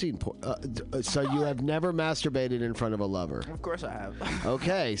moments. I've seen... so you have never masturbated in front of a lover? Of course I have.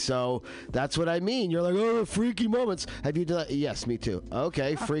 Okay, so that's what I mean. You're like, oh, freaky moments. Have you done that? Yes, me too.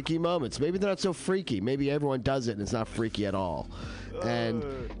 Okay, freaky moments. Maybe they're not so freaky. Maybe everyone does it and it's not freaky at all. And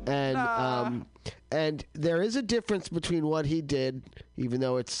there is a difference between what he did, even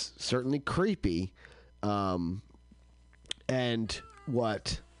though it's certainly creepy, and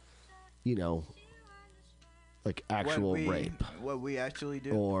what... like actual rape. What we actually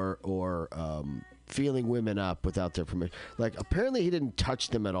do. Or feeling women up without their permission. Like, apparently he didn't touch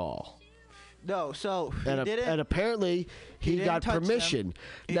them at all. No, so he didn't. And apparently he got permission.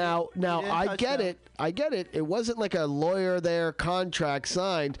 Now I get it. It wasn't like a lawyer there, contract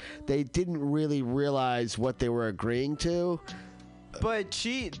signed. They didn't really realize what they were agreeing to. But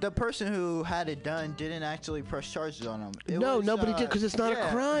the person who had it done didn't actually press charges on him. Nobody did, because it's not a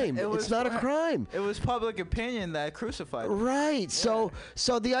crime. It's not a crime. It was public opinion that crucified him. Right. Yeah.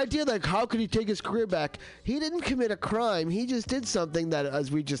 So the idea, like, how could he take his career back? He didn't commit a crime. He just did something that,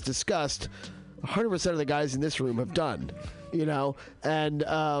 as we just discussed, 100% of the guys in this room have done. Well,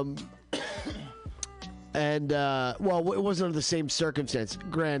 it wasn't under the same circumstance.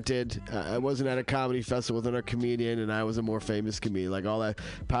 Granted, I wasn't at a comedy festival with another comedian, and I was a more famous comedian. Like, all that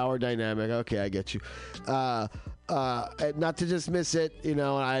power dynamic. Okay, I get you. Not to dismiss it,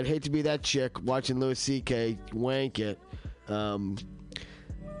 I'd hate to be that chick watching Louis C.K. wank it.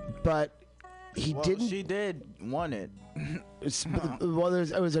 But he didn't. She did want it.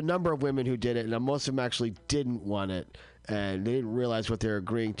 There was a number of women who did it, and most of them actually didn't want it. And they didn't realize what they were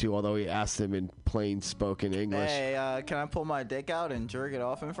agreeing to, although he asked them in plain spoken English. Hey, can I pull my dick out and jerk it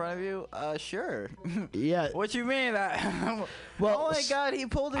off in front of you? Sure. Yeah. What you mean? Well, oh my God, he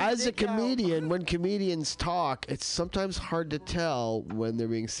pulled his as dick a comedian, out. when comedians talk, it's sometimes hard to tell when they're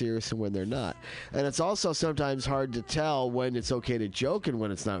being serious and when they're not. And it's also sometimes hard to tell when it's okay to joke and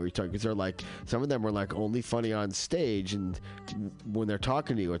when it's not retarded. Because they're like, some of them are like only funny on stage, and when they're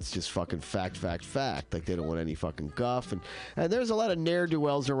talking to you, it's just fucking fact. Like, they don't want any fucking guff. And there's a lot of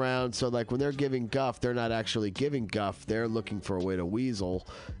ne'er-do-wells around, so like when they're giving guff, they're not actually giving guff. They're looking for a way to weasel,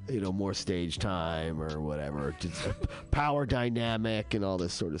 more stage time or whatever, just power dynamic and all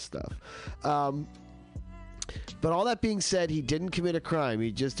this sort of stuff. But all that being said, he didn't commit a crime.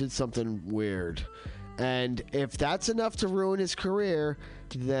 He just did something weird. And if that's enough to ruin his career,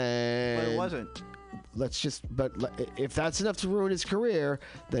 then... But it wasn't. But if that's enough to ruin his career,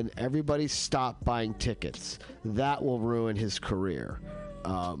 then everybody stop buying tickets. That will ruin his career.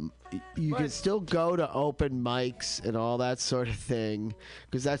 You can still go to open mics and all that sort of thing,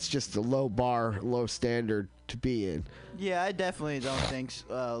 because that's just a low standard to be in. Yeah, I definitely don't think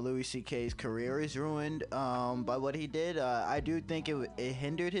Louis C.K.'s career is ruined by what he did. I do think it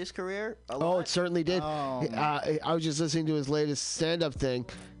hindered his career a lot. Oh, it certainly did. I was just listening to his latest stand-up thing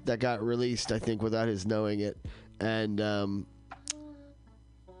that got released, I think, without his knowing it. And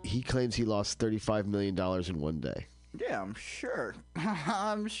he claims he lost $35 million in one day. Yeah, I'm sure.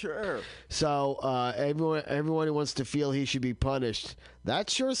 I'm sure. So everyone who wants to feel he should be punished, that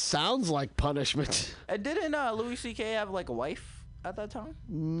sure sounds like punishment. And didn't Louis C.K. have like a wife at that time?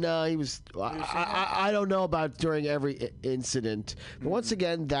 No, he was. I don't know about during every incident, but once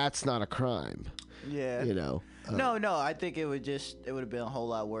again, that's not a crime. Yeah. No, I think it would have been a whole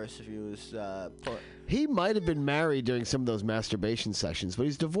lot worse if he was He might have been married during some of those masturbation sessions, but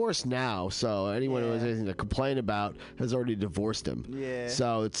he's divorced now, so anyone who has anything to complain about has already divorced him. Yeah.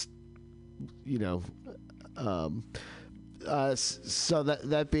 So it's, so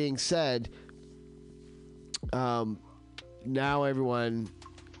that being said, now everyone...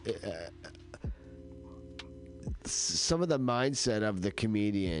 some of the mindset of the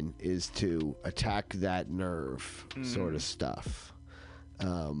comedian is to attack that nerve sort of stuff.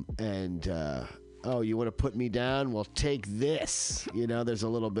 Oh, you want to put me down? Well, take this. There's a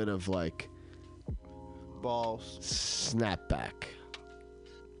little bit of like balls snap back,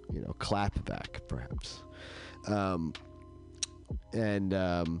 clap back perhaps.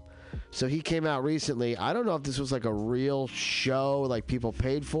 So he came out recently. I don't know if this was like a real show, like people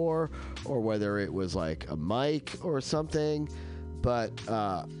paid for, or whether it was like a mic or something. But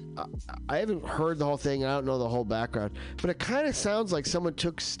I haven't heard the whole thing. I don't know the whole background. But it kind of sounds like someone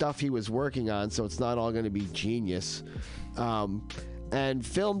took stuff he was working on, so it's not all going to be genius, and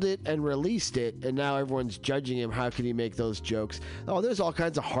filmed it and released it, and now everyone's judging him. How can he make those jokes? Oh, there's all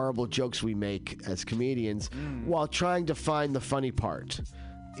kinds of horrible jokes we make as comedians while trying to find the funny part.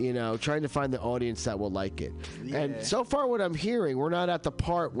 Trying to find the audience that will like it. Yeah. And so far what I'm hearing, we're not at the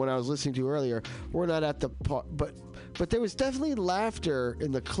part when I was listening to earlier, we're not at the part, but there was definitely laughter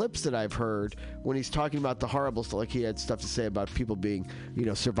in the clips that I've heard when he's talking about the horrible stuff. Like he had stuff to say about people being,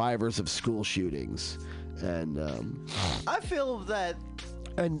 survivors of school shootings. And I feel that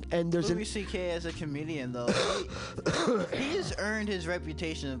and there's Louis C.K. as a comedian, though, he has earned his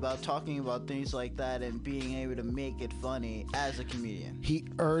reputation about talking about things like that and being able to make it funny as a comedian. He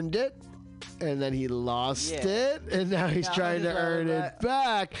earned it, and then he lost it, and now he's trying to earn it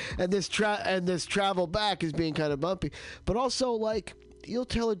back. And this travel back is being kind of bumpy. But also, like, you'll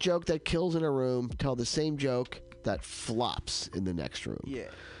tell a joke that kills in a room, tell the same joke that flops in the next room. Yeah.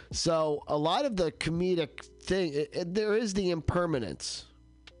 So a lot of the comedic thing, there is the impermanence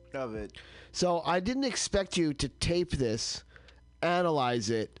of it. So I didn't expect you to tape this, analyze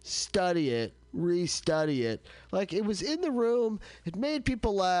it, study it, restudy it. Like, it was in the room, it made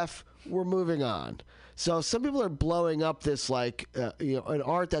people laugh, we're moving on. So some people are blowing up this, like, an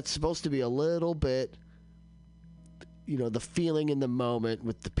art that's supposed to be a little bit, the feeling in the moment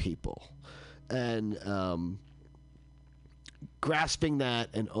with the people. And grasping that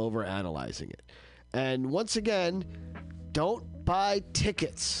and overanalyzing it. And once again, don't buy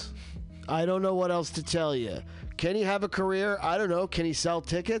tickets. I don't know what else to tell you. Can he have a career? I don't know. Can he sell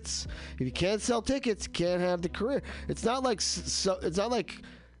tickets? If you can't sell tickets, you can't have the career. It's not like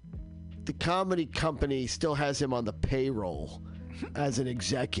the comedy company still has him on the payroll as an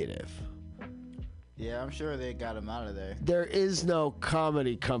executive. Yeah, I'm sure they got him out of there. There is no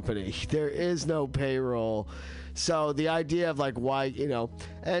comedy company. There is no payroll. So the idea of like why,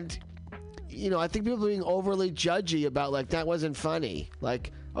 and I think people are being overly judgy about like that wasn't funny.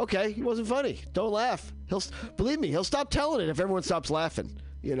 Like, okay, he wasn't funny. Don't laugh. Believe me, he'll stop telling it if everyone stops laughing.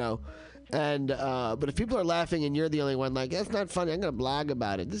 And but if people are laughing and you're the only one, like, that's not funny, I'm gonna blog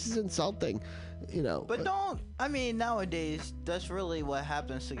about it. This is insulting. But nowadays, that's really what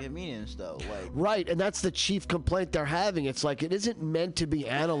happens to comedians, though. Right, and that's the chief complaint they're having. It's like, it isn't meant to be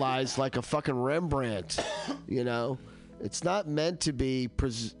analyzed like a fucking Rembrandt, It's not meant to be,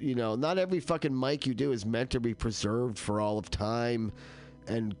 not every fucking mic you do is meant to be preserved for all of time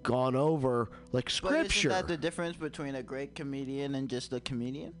and gone over like scripture. But isn't that the difference between a great comedian and just a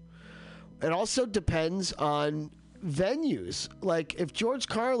comedian? It also depends on venues. Like, if George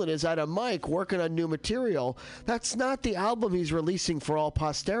Carlin is at a mic working on new material, that's not the album he's releasing for all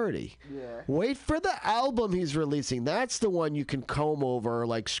posterity. Yeah. Wait for the album he's releasing. That's the one you can comb over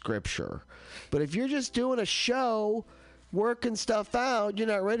like scripture. But if you're just doing a show, working stuff out, you're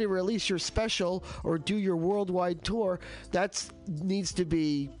not ready to release your special or do your worldwide tour, that needs to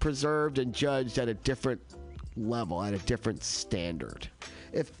be preserved and judged at a different level, at a different standard.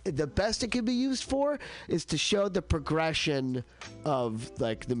 If the best it can be used for is to show the progression of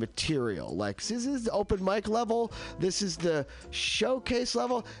like the material, like this is the open mic level, this is the showcase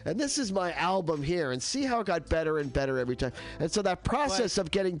level, and this is my album here, and see how it got better and better every time. And so that process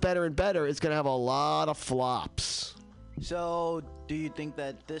of getting better and better is going to have a lot of flops. So do you think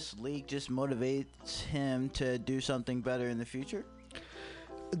that this leak just motivates him to do something better in the future?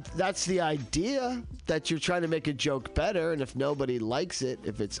 That's the idea, that you're trying to make a joke better, and if nobody likes it,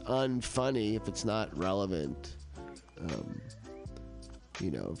 if it's unfunny, if it's not relevant,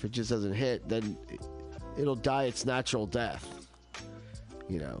 if it just doesn't hit, then it'll die its natural death.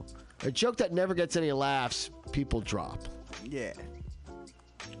 A joke that never gets any laughs, people drop. Yeah.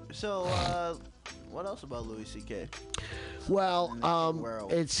 So, what else about Louis C.K.? Well,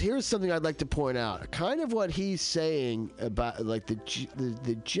 here's something I'd like to point out. Kind of what he's saying about, like, the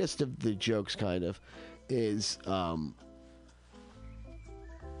gist of the jokes, kind of, is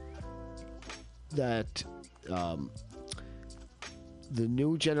that the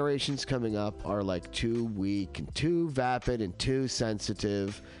new generations coming up are like too weak and too vapid and too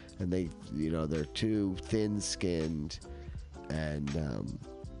sensitive, and they're too thin-skinned, and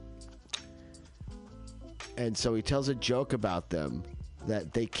so he tells a joke about them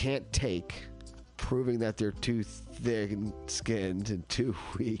that they can't take proving that they're too thin-skinned and too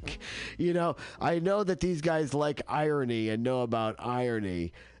weak. You know, I know that these guys like irony and know about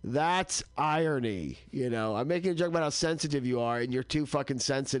irony. That's irony. You know, I'm making a joke about how sensitive you are, and you're too fucking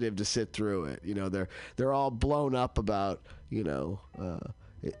sensitive to sit through it. You know, they're all blown up about, you know,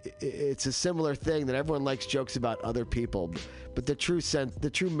 it's a similar thing that everyone likes jokes about other people, but the true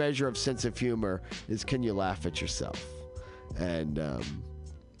measure of sense of humor is, can you laugh at yourself? And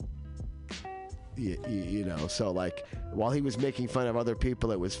you know, so like while he was making fun of other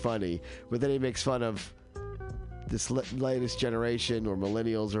people, it was funny, but then he makes fun of this latest generation or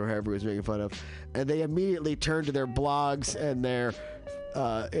millennials or whoever he was making fun of, and they immediately turn to their blogs and their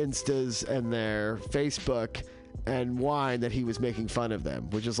Instas and their Facebook and whine that he was making fun of them,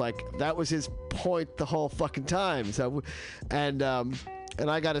 which is like, that was his point the whole fucking time. So, and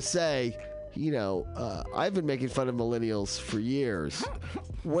I gotta say, you know, I've been making fun of millennials for years.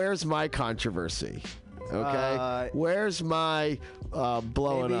 Where's my controversy? Okay, where's my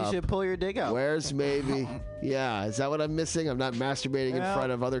blowing maybe up? You should pull your dick out. Where's maybe? Yeah, is that what I'm missing? I'm not masturbating in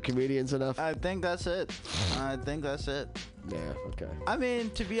front of other comedians enough. I think that's it. Yeah, okay. I mean,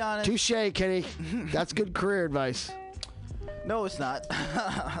 to be honest. Touche, Kenny. That's good career advice. No, it's not.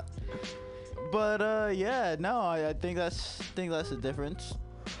 But yeah, no, I think that's the difference.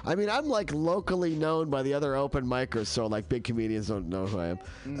 I mean, I'm like locally known by the other open micers, so like big comedians don't know who I am.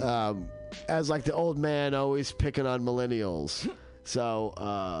 As like the old man always picking on millennials.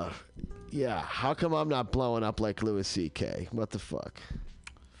 So, yeah, how come I'm not blowing up like Louis C.K.? What the fuck?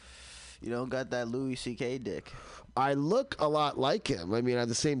 You don't got that Louis C.K. dick. I look a lot like him. I mean, I have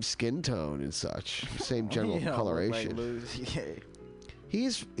the same skin tone and such, same general coloration. Like Louis C.K.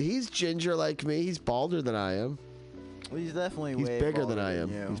 He's ginger like me. He's balder than I am. Well, he's definitely he's way bigger than balder I am.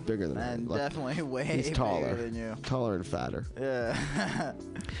 than you. He's bigger than I am. And definitely way he's taller, bigger than you. Taller and fatter. Yeah.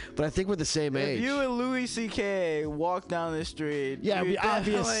 But I think we're the same age. If you and Louis C.K. walk down the street, yeah, it'd be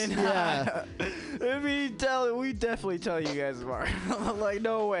obvious. Yeah. we definitely tell you guys apart. Like,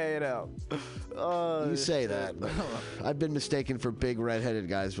 no way, no. You say that, but I've been mistaken for big redheaded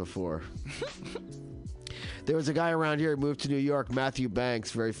guys before. There was a guy around here who moved to New York, Matthew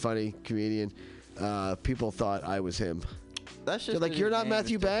Banks, very funny comedian. People thought I was him. That's just they're like, you're not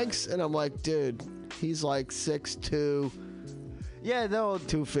Matthew Banks? And I'm like, dude, he's like 6'2". Yeah, no.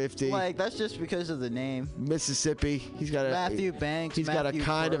 250. Like, that's just because of the name. Mississippi. He's got a Matthew Banks. He's got a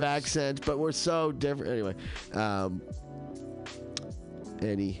kind of accent, but we're so different. Anyway,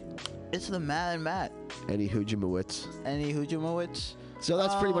 It's the Matt. Eddie Hujimowitz. So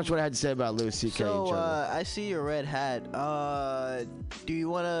that's pretty much what I had to say about Louis C.K. in general. I see your red hat. Do you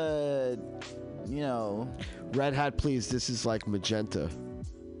want to, you know... Red hat, please. This is like magenta.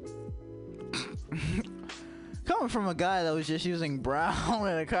 Coming from a guy that was just using brown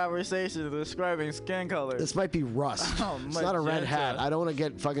in a conversation describing skin color. This might be rust. It's not a red hat. I don't want to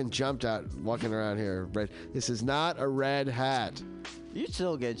get fucking jumped out walking around here. This is not a red hat. You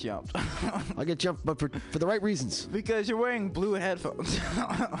still get jumped. I get jumped, but for the right reasons. Because you're wearing blue headphones.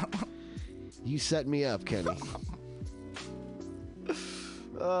 You set me up, Kenny.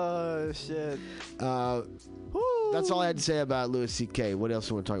 Oh, shit. That's all I had to say about Louis C.K. What else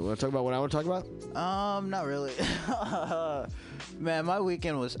do you want to talk about? Want to talk about what I want to talk about? Not really. Man, my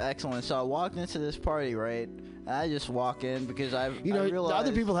weekend was excellent. So I walked into this party, right? I just walk in because I realized...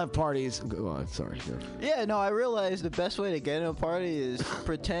 other people have parties. Go on, sorry. Yeah, no, I realized the best way to get in a party is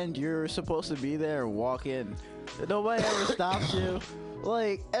pretend you're supposed to be there and walk in. Nobody ever stops you.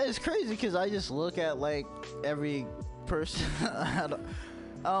 Like, it's crazy because I just look at, like, every person.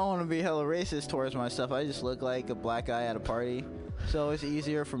 I don't want to be hella racist towards myself. I just look like a black guy at a party. So it's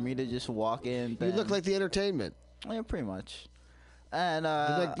easier for me to just walk in. You look like the entertainment. Yeah, pretty much. And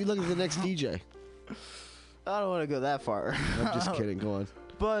you look like the next DJ. I don't want to go that far. I'm just kidding. Go on.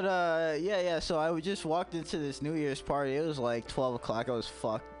 But, yeah. So I just walked into this New Year's party. It was like 12 o'clock. I was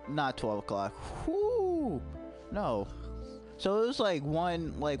fucked. Not 12 o'clock. Whoo! No. So it was like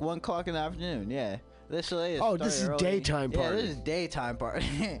 1 o'clock in the afternoon. Yeah. This is early. Daytime party. Yeah, this is daytime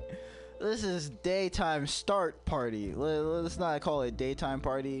party. This is daytime start party. Let's not call it daytime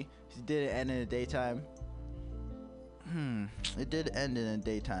party. It didn't end in the daytime. It did end in the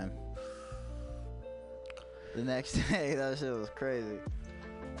daytime. The next day, that shit was crazy.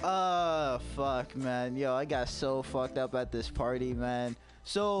 Fuck, man. Yo, I got so fucked up at this party, man.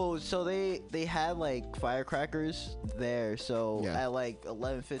 So they had like firecrackers there. So at like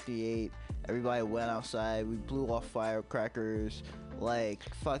 11:58, everybody went outside. We blew off firecrackers. Like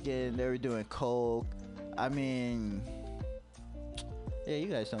fucking, they were doing coke. I mean, yeah, you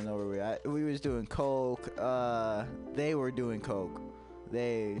guys don't know where we at. We was doing coke. They were doing coke.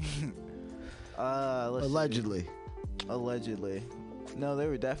 Allegedly. Allegedly. No, they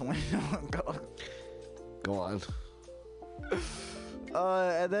were definitely Go on.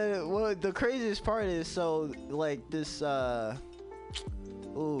 And then the craziest part is, so like this oh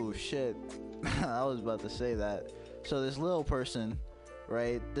shit. I was about to say that. So this little person,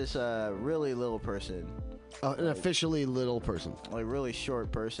 right? This really little person. An officially little person. Like really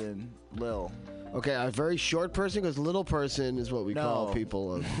short person, Lil. Okay, a very short person, because little person is what we call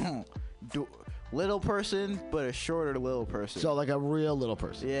people of. Little person, but a shorter little person. So like a real little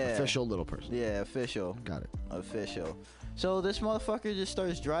person. Yeah. Official little person. Yeah, official. Got it. Official. So this motherfucker just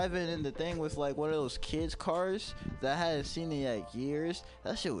starts driving in the thing with like one of those kids' cars that I hadn't seen in like years.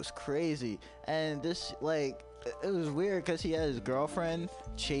 That shit was crazy. And this like, it was weird because he had his girlfriend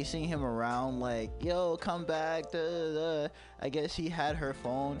chasing him around like, yo, come back. I guess he had her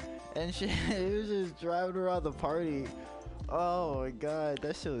phone and shit. He was just driving around the party. Oh my god,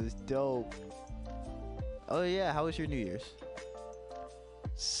 that shit was dope. Oh yeah, how was your New Year's?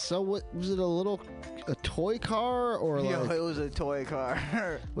 So what was it? A toy car or Yo, like? it was a toy car.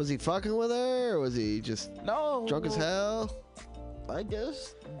 Was he fucking with her, or was he just drunk as hell? I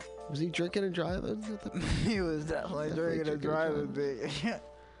guess. Was he drinking and driving? He was definitely drinking and driving, big.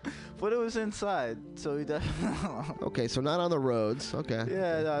 But it was inside, so he definitely. Okay, so not on the roads. Okay.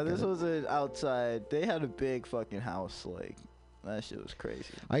 Yeah, no, this wasn't outside. They had a big fucking house, like. That shit was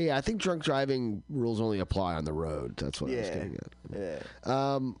crazy. Yeah, I think drunk driving rules only apply on the road. That's what I was getting at. Yeah.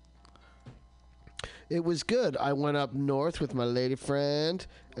 It was good. I went up north with my lady friend,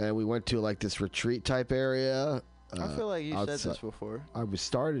 and we went to like this retreat type area. I feel like you said this before. I was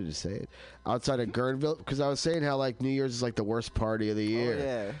started to say it outside of Guerneville, because I was saying how like New Year's is like the worst party of the year. Oh,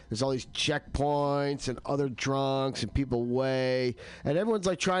 yeah. There's all these checkpoints and other drunks and people and everyone's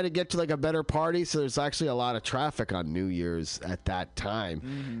like trying to get to like a better party. So there's actually a lot of traffic on New Year's at that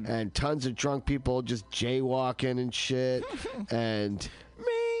time, and tons of drunk people just jaywalking and shit, and.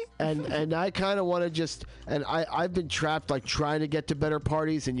 And I kind of want to just, and I've been trapped like trying to get to better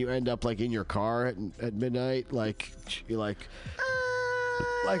parties, and you end up like in your car at midnight, like we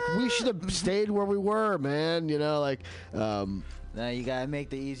should have stayed where we were, man. You know, like. Now you gotta make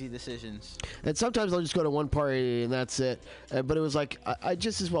the easy decisions. And sometimes I'll just go to one party and that's it. But it was like I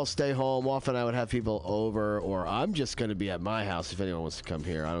just as well stay home. Often I would have people over, or I'm just gonna be at my house if anyone wants to come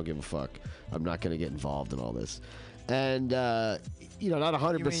here. I don't give a fuck. I'm not gonna get involved in all this. And not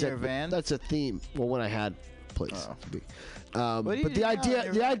 100%. You mean your van? That's a theme. Well, when I had place. Oh. But the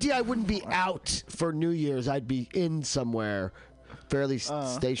idea I wouldn't be out for New Year's. I'd be in somewhere fairly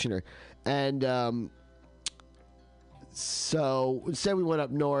stationary. And so instead we went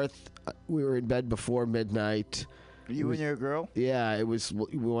up north. We were in bed before midnight. You and your girl? Yeah, it was.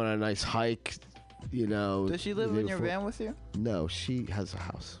 We went on a nice hike. Does she live in your van with you? No, she has a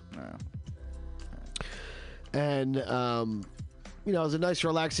house. Oh. And it was a nice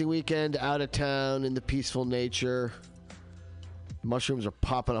relaxing weekend out of town in the peaceful nature. Mushrooms are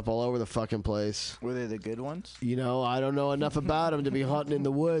popping up all over the fucking place. Were they the good ones? I don't know enough about them to be hunting in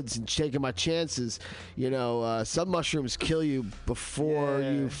the woods and taking my chances. Some mushrooms kill you before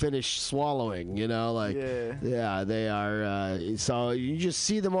you finish swallowing. Yeah, they are. So you just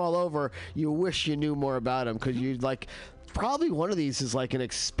see them all over. You wish you knew more about them, because you like. Probably one of these is like an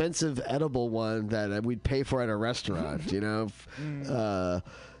expensive edible one that we'd pay for at a restaurant.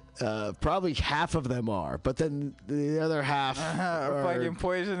 Probably half of them are, but then the other half are fucking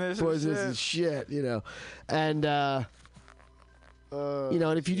poisonous as shit. And and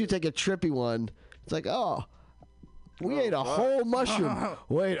if you do take a trippy one, it's like, we ate a whole mushroom.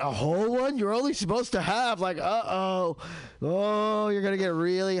 Wait, a whole one? You're only supposed to have like, you're gonna get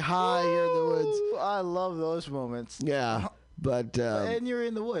really high here in the woods. I love those moments. Yeah, but and you're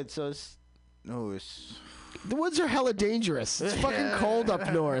in the woods, so it's. The woods are hella dangerous. It's fucking cold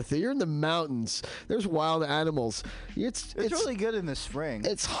up north. You're in the mountains. There's wild animals. It's really good in the spring.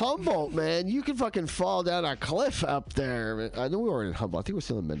 It's Humboldt, man. You can fucking fall down a cliff up there. I know we weren't in Humboldt. I think we're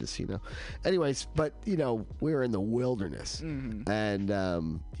still in Mendocino. Anyways, but, we were in the wilderness. Mm-hmm.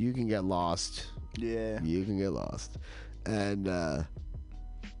 And you can get lost. Yeah. You can get lost. And I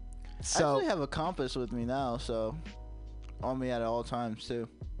actually have a compass with me now, so on me at all times, too.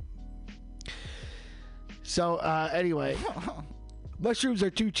 So, anyway, mushrooms are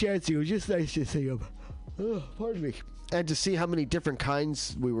too chancy. It was just nice to see them. Pardon me. And to see how many different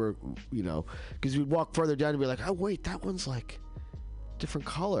kinds we were, because we'd walk further down and be like, oh, wait, that one's like different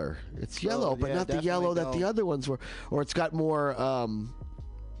color. It's yellow, but not the yellow that the other ones were. Or it's got more...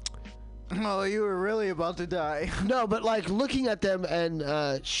 Oh, you were really about to die. No, but like looking at them,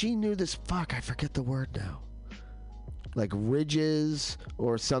 and she knew this... Fuck, I forget the word now. like ridges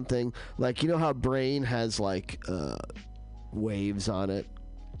or something. Like, you know how brain has like waves on it?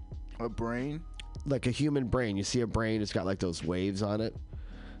 A brain? Like a human brain. You see a brain, it's got like those waves on it.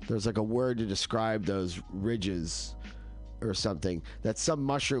 There's like a word to describe those ridges or something. That some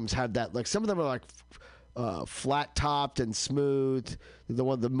mushrooms have that. Like some of them are like flat topped and smooth,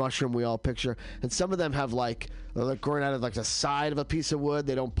 the mushroom we all picture, and some of them have like growing out of like the side of a piece of wood.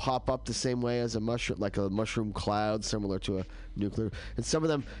 They don't pop up the same way as a mushroom, like a mushroom cloud similar to a nuclear, and some of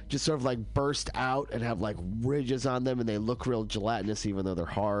them just sort of like burst out and have like ridges on them, and they look real gelatinous even though they're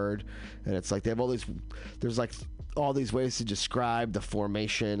hard. And it's like they have all these, there's like all these ways to describe the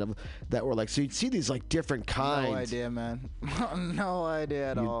formation of that were like, so you'd see these like different kinds. No idea, man. No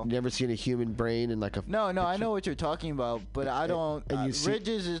idea at all. You've never seen a human brain in like a no, I know what you're talking about, but I don't.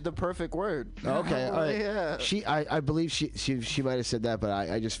 Ridges is the perfect word. Okay, all right. Yeah. I believe she might have said that, but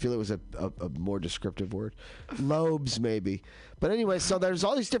I just feel it was a more descriptive word. Lobes maybe. But anyway, so there's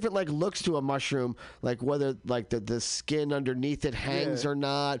all these different like looks to a mushroom, like whether like the skin underneath it hangs or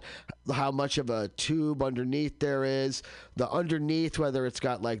not, how much of a tube underneath there is, the underneath whether it's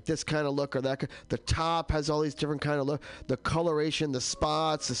got like this kind of look or that. The top has all these different kind of look, the coloration, the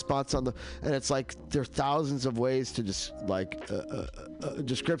spots on the, and it's like there are thousands of ways to just like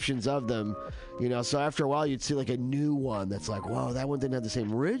descriptions of them, you know. So after a while, you'd see like a new one that's like, whoa, that one didn't have the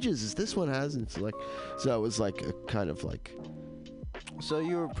same ridges as this one has, and it's like, so it was like a kind of like. So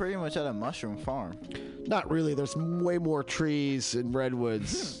you were pretty much at a mushroom farm. Not really. There's way more trees and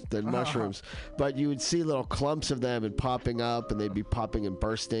redwoods than mushrooms. But you would see little clumps of them and popping up, and they'd be popping and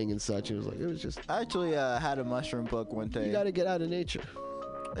bursting and such. It was just. I actually had a mushroom book one day. You got to get out of nature.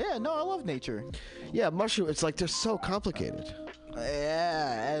 Yeah, no, I love nature. Yeah, mushroom. It's like they're so complicated.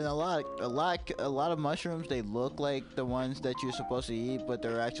 Yeah, and a lot of mushrooms, they look like the ones that you're supposed to eat, but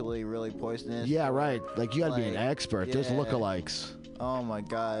they're actually really poisonous. Yeah, right. Like you got to be an expert. Yeah. There's lookalikes. Oh my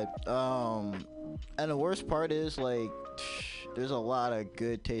god. And the worst part is like there's a lot of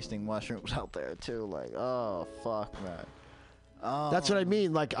good tasting mushrooms out there too. Like, oh fuck, man. That's what I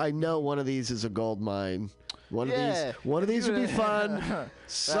mean. Like, I know one of these is a gold mine. One of these would be fun.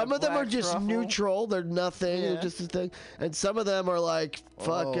 Some of them are just truffle. Neutral. They're nothing. They're just a thing. And some of them are like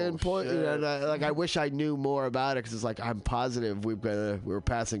fucking point. You know, like I wish I knew more about it because it's like I'm positive we were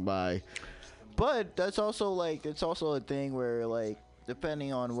passing by. But that's also like it's also a thing where like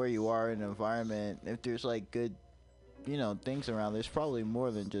depending on where you are in the environment, if there's like good, you know, things around, there's probably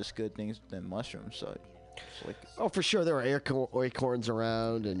more than just good things than mushrooms. So. Like, oh, for sure, there were acorns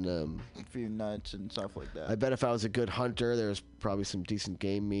around and a few nuts and stuff like that. I bet if I was a good hunter, there's probably some decent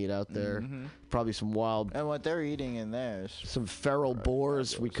game meat out there. Mm-hmm. Probably some wild. And what they're eating in there is some feral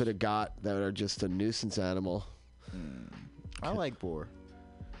boars we could have got that are just a nuisance animal. I like boar.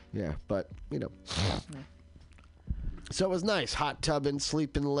 Yeah, but you know. So it was nice, hot tubbing,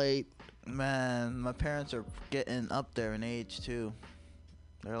 sleeping late. Man, my parents are getting up there in age too.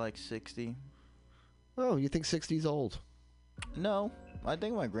 They're like 60. Oh, you think 60's old? No, I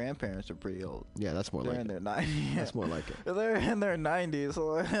think my grandparents are pretty old. Yeah, that's more like it. They're in their 90s. That's more like it. They're in their 90s, so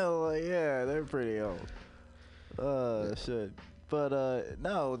like, yeah, they're pretty old. Shit. But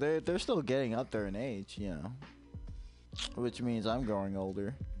no, they're still getting up there in age, you know. Which means I'm growing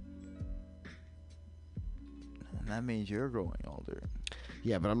older. And that means you're growing older.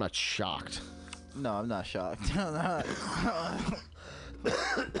 Yeah, but I'm not shocked. No, I'm not shocked. I'm not.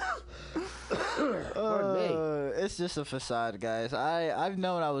 It's just a facade, guys. I've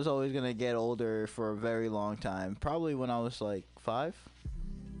known I was always gonna get older for a very long time. Probably when I was like 5.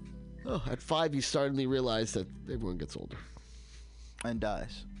 Oh, at 5 you suddenly realize that everyone gets older and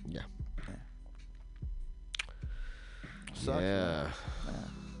dies. Yeah. Sucks, yeah.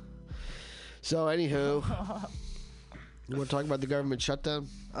 So anywho, you want to talk about the government shutdown?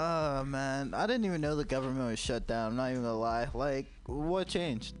 Man, I didn't even know the government was shut down. I'm not even gonna lie. Like, what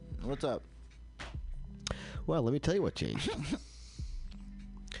changed? What's up? Well, let me tell you what changed.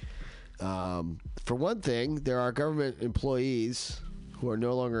 For one thing, there are government employees who are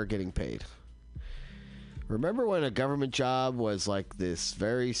no longer getting paid. Remember when a government job was like this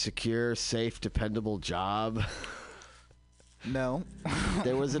very secure, safe, dependable job? No.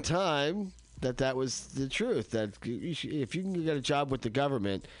 There was a time that was the truth. That if you can get a job with the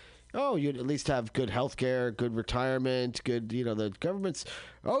government, you'd at least have good health care, good retirement, good, you know, the government's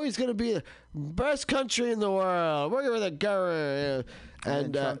always going to be the best country in the world. We're with the government.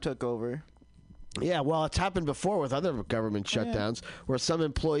 And Trump took over. Yeah, well, it's happened before with other government shutdowns where some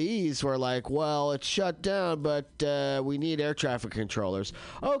employees were like, well, it's shut down, but we need air traffic controllers.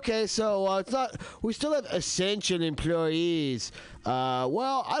 Okay, so it's not. We still have essential employees.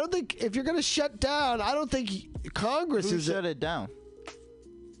 Well, I don't think if you're going to shut down, I don't think Congress is. Who shut it down?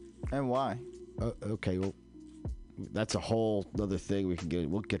 And why? Okay, well, that's a whole other thing we can get.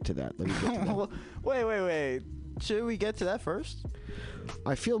 We'll get to that. Let me get to that. Wait. Should we get to that first?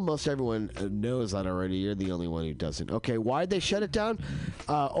 I feel most everyone knows that already. You're the only one who doesn't. Okay, why'd they shut it down?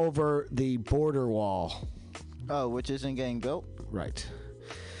 Over the border wall. Oh, which isn't getting built? Right.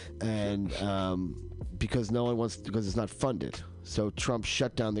 And because no one wants, because it's not funded. So Trump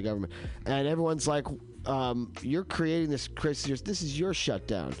shut down the government. And everyone's like, you're creating this, Chris, this is your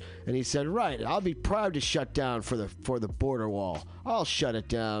shutdown. And he said, right, I'll be proud to shut down for the border wall. I'll shut it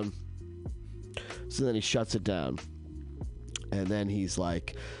down. So then he shuts it down. And then he's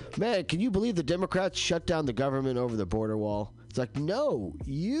like, man, can you believe the Democrats shut down the government over the border wall? It's like, no,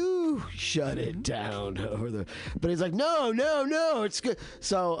 you shut it down over the... But he's like, no, it's good.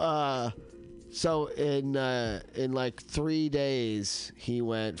 So in like 3 days, he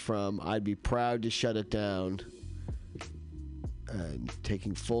went from, I'd be proud to shut it down, and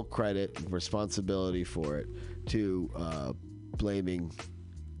taking full credit and responsibility for it, to blaming...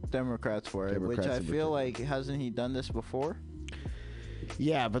 Democrats for it, which I feel like, hasn't he done this before?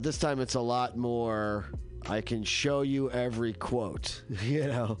 Yeah, but this time it's a lot more. I can show you every quote, you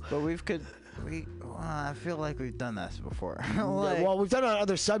know. But I feel like we've done this before. Well, we've done it on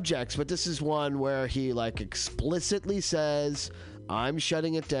other subjects, but this is one where he like explicitly says, "I'm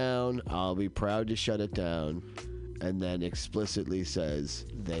shutting it down. I'll be proud to shut it down," and then explicitly says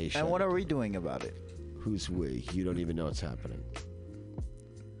they. And what are we doing about it? Who's we? You don't even know what's happening.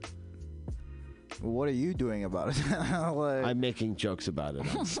 What are you doing about it? I'm making jokes about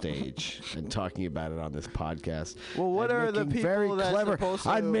it on stage and talking about it on this podcast. Well, what are the people that's supposed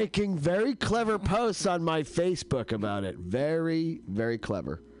to... I'm making very clever posts on my Facebook about it. Very, very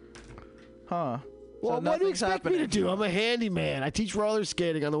clever. Huh. Well, so what do you expect me to do? I'm a handyman. I teach roller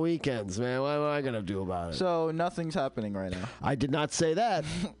skating on the weekends, man. What am I going to do about it? So nothing's happening right now. I did not say that.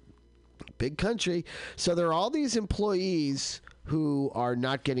 Big country. So there are all these employees who are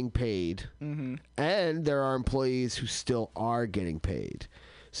not getting paid, and there are employees who still are getting paid.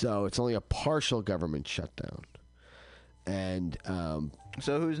 So it's only a partial government shutdown. And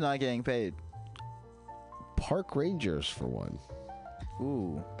so who's not getting paid? Park rangers, for one.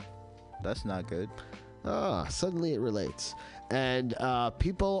 Ooh, that's not good. Suddenly it relates. And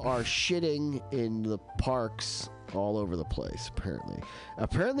people are shitting in the parks all over the place, apparently.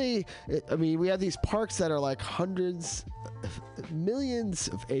 I mean, we have these parks that are like millions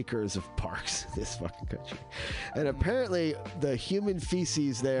of acres of parks in this fucking country, and apparently the human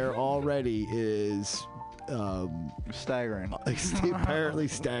feces there already is staggering. Apparently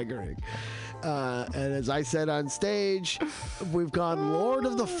staggering. And as I said on stage, we've gone Lord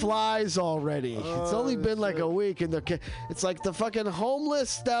of the Flies already. It's only been like a week, and it's like the fucking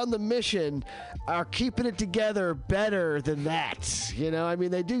homeless down the Mission are keeping it together better than that. You know, I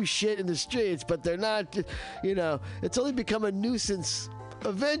mean, they do shit in the streets, but they're not, you know, it's only become a nuisance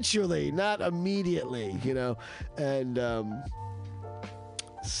eventually, not immediately, you know. And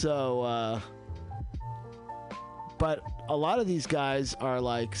but a lot of these guys are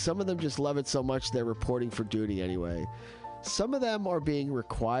like, some of them just love it so much they're reporting for duty anyway. Some of them are being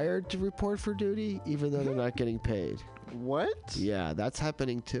required to report for duty even though they're not getting paid. What? Yeah, that's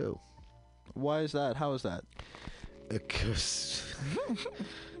happening too. Why is that? How is that? Because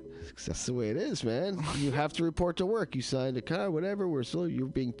that's the way it is, man. You have to report to work. You signed a car, whatever. You're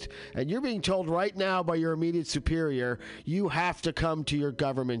being told right now by your immediate superior, you have to come to your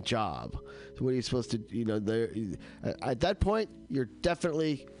government job. So what are you supposed to? You know, at that point, you're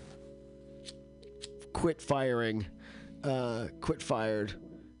definitely fired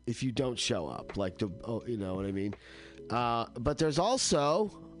if you don't show up. Like, you know what I mean? But there's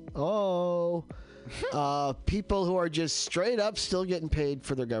also people who are just straight up still getting paid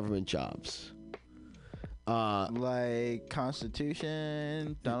for their government jobs. Like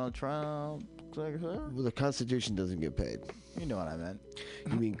Constitution, Donald Trump. Well, the Constitution doesn't get paid. You know what I meant.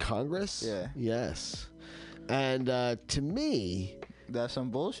 You mean Congress? Yeah. Yes. And to me, That's some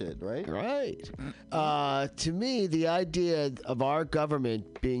bullshit, right? Right. To me, the idea of our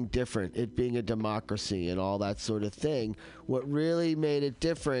government being different, it being a democracy and all that sort of thing, what really made it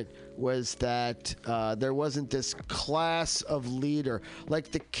different was that there wasn't this class of leader.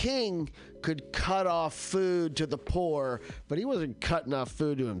 Like the king could cut off food to the poor, but he wasn't cutting off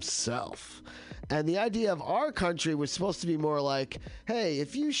food to himself. And the idea of our country was supposed to be more like, hey,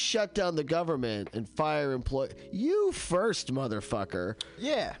 if you shut down the government and fire employees, you first, motherfucker.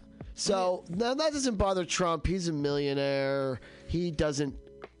 Yeah. So now that doesn't bother Trump. He's a millionaire. He doesn't,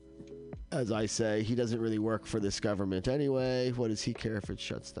 as I say, he doesn't really work for this government anyway. What does he care if it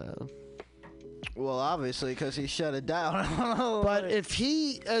shuts down? Well, obviously, because he shut it down. But if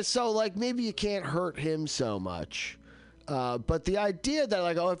he, so like maybe you can't hurt him so much. But the idea that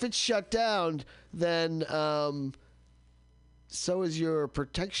like, oh, if it's shut down, then so is your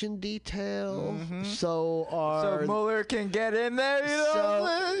protection detail. So Mueller can get in there, you know?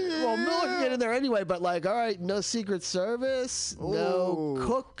 Well, Mueller can get in there anyway, but like, all right, no Secret Service, no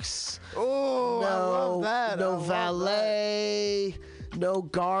cooks, Oh, I love that. no valet, no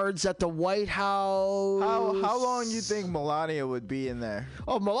guards at the White House. How long you think Melania would be in there?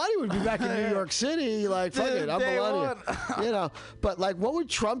 Oh, Melania would be back in New York City. Like, fuck it, I'm Day Melania. one. You know, but like, what would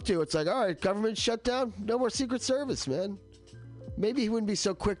Trump do? It's like, all right, government shut down, no more Secret Service, man. Maybe he wouldn't be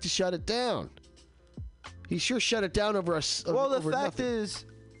so quick to shut it down. He sure shut it down over us. Well, the over fact nothing. is,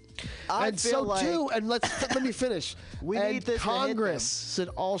 I And feel so like too, and let me finish. We and need this to hit Congress should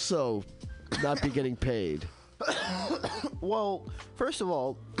also not be getting paid. well, first of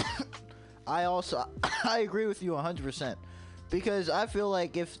all, I agree with you 100% because I feel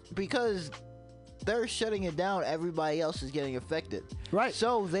like because they're shutting it down, everybody else is getting affected. Right.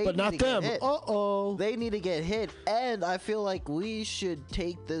 So they but need not to them. Get hit. Uh-oh. They need to get hit, and I feel like we should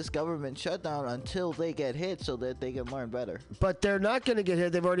take this government shutdown until they get hit so that they can learn better. But they're not going to get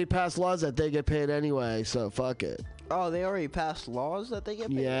hit. They've already passed laws that they get paid anyway, so fuck it. Oh, they already passed laws that they get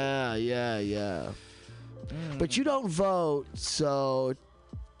paid? Yeah. But you don't vote, so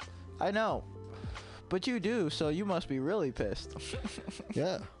I know. But you do, so you must be really pissed.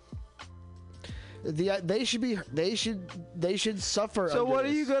 yeah. They should suffer. So under what are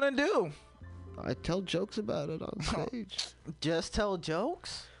this. you gonna do? I tell jokes about it on stage. Just tell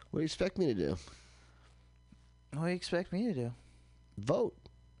jokes? What do you expect me to do? What do you expect me to do? Vote.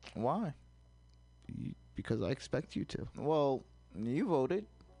 Why? Because I expect you to. Well, you voted.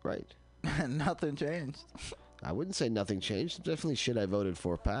 Right. And nothing changed. I wouldn't say nothing changed. Definitely shit I voted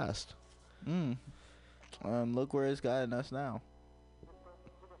for passed. Look where it's gotten us now.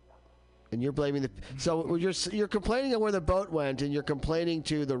 And you're blaming so you're complaining on where the boat went, and you're complaining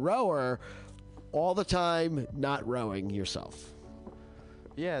to the rower all the time, not rowing yourself.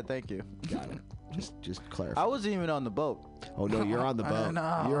 Yeah, thank you. Got it. Just clarify. I wasn't even on the boat. Oh no, you're on the boat.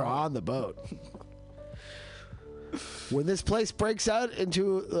 No. You're on the boat. When this place breaks out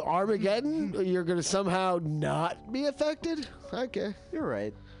into Armageddon, you're gonna somehow not be affected? Okay. You're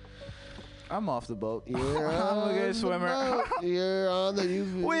right. I'm off the boat. You're I'm a good swimmer. You're on the.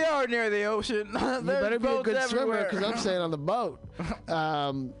 We are near the ocean. You better be a good swimmer because I'm staying on the boat.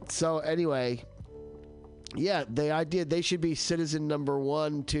 So anyway, yeah, the idea they should be citizen number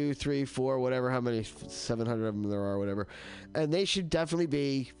 1, 2, 3, 4, whatever, how many 700 of them there are, whatever, and they should definitely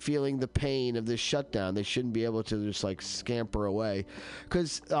be feeling the pain of this shutdown. They shouldn't be able to just like scamper away,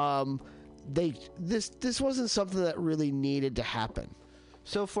 because this wasn't something that really needed to happen.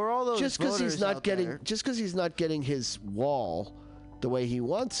 So for all those just because he's voters not getting his wall the way he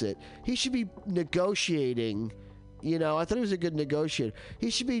wants it, he should be negotiating. You know, I thought he was a good negotiator. He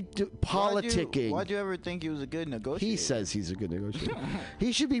should be politicking. Why'd you ever think he was a good negotiator? He says he's a good negotiator.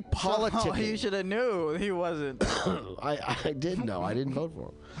 He should be politicking. Oh, you should have knew he wasn't. I did know. I didn't vote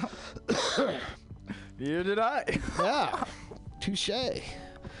for him. Neither did I. Yeah, touche.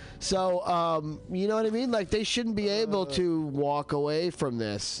 So, you know what I mean? Like, they shouldn't be able to walk away from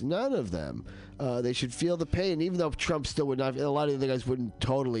this. None of them. They should feel the pain, even though Trump still would not. A lot of the other guys wouldn't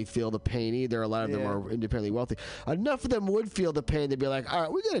totally feel the pain either. A lot of them are independently wealthy. Enough of them would feel the pain. They'd be like, all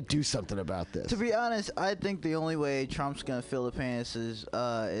right, we got to do something about this. To be honest, I think the only way Trump's going to feel the pain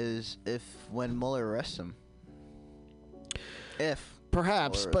is if when Mueller arrests him.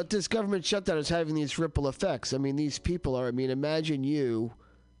 Perhaps, but this government shutdown is having these ripple effects. I mean, these people are, imagine you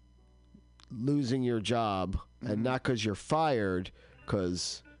losing your job, and not because you're fired,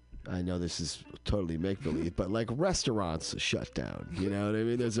 because I know this is totally make-believe, but like restaurants shut down. You know what I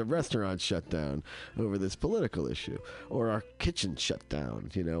mean? There's a restaurant shut down over this political issue, or our kitchen shut down.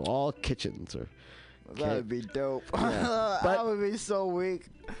 You know, all kitchens are. That would be dope. Yeah. I would be so weak.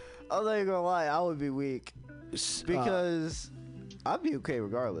 I'm not even gonna lie, I would be weak because I'd be okay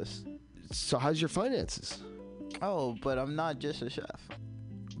regardless. So how's your finances? Oh, but I'm not just a chef.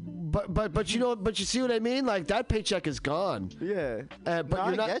 But you see what I mean? Like that paycheck is gone. Yeah. But no,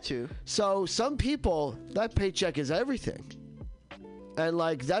 you're not. I get you. So some people, that paycheck is everything, and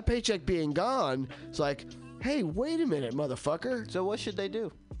like that paycheck being gone, it's like, hey, wait a minute, motherfucker. So what should they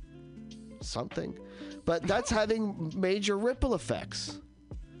do? Something, but that's having major ripple effects.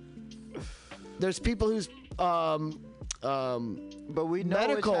 There's people who's but we know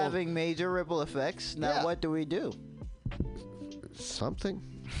medical, it's having major ripple effects. Now what do we do? Something.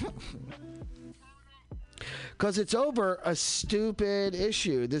 Because it's over a stupid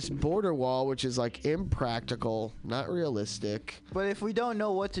issue, this border wall, which is like impractical, not realistic. But if we don't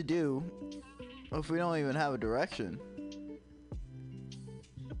know what to do, if we don't even have a direction,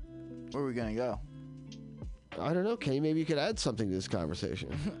 where are we gonna go? I don't know, Kenny. Maybe you could add something to this conversation.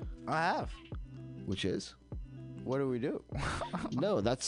 I have. Which is? What do we do? No, that's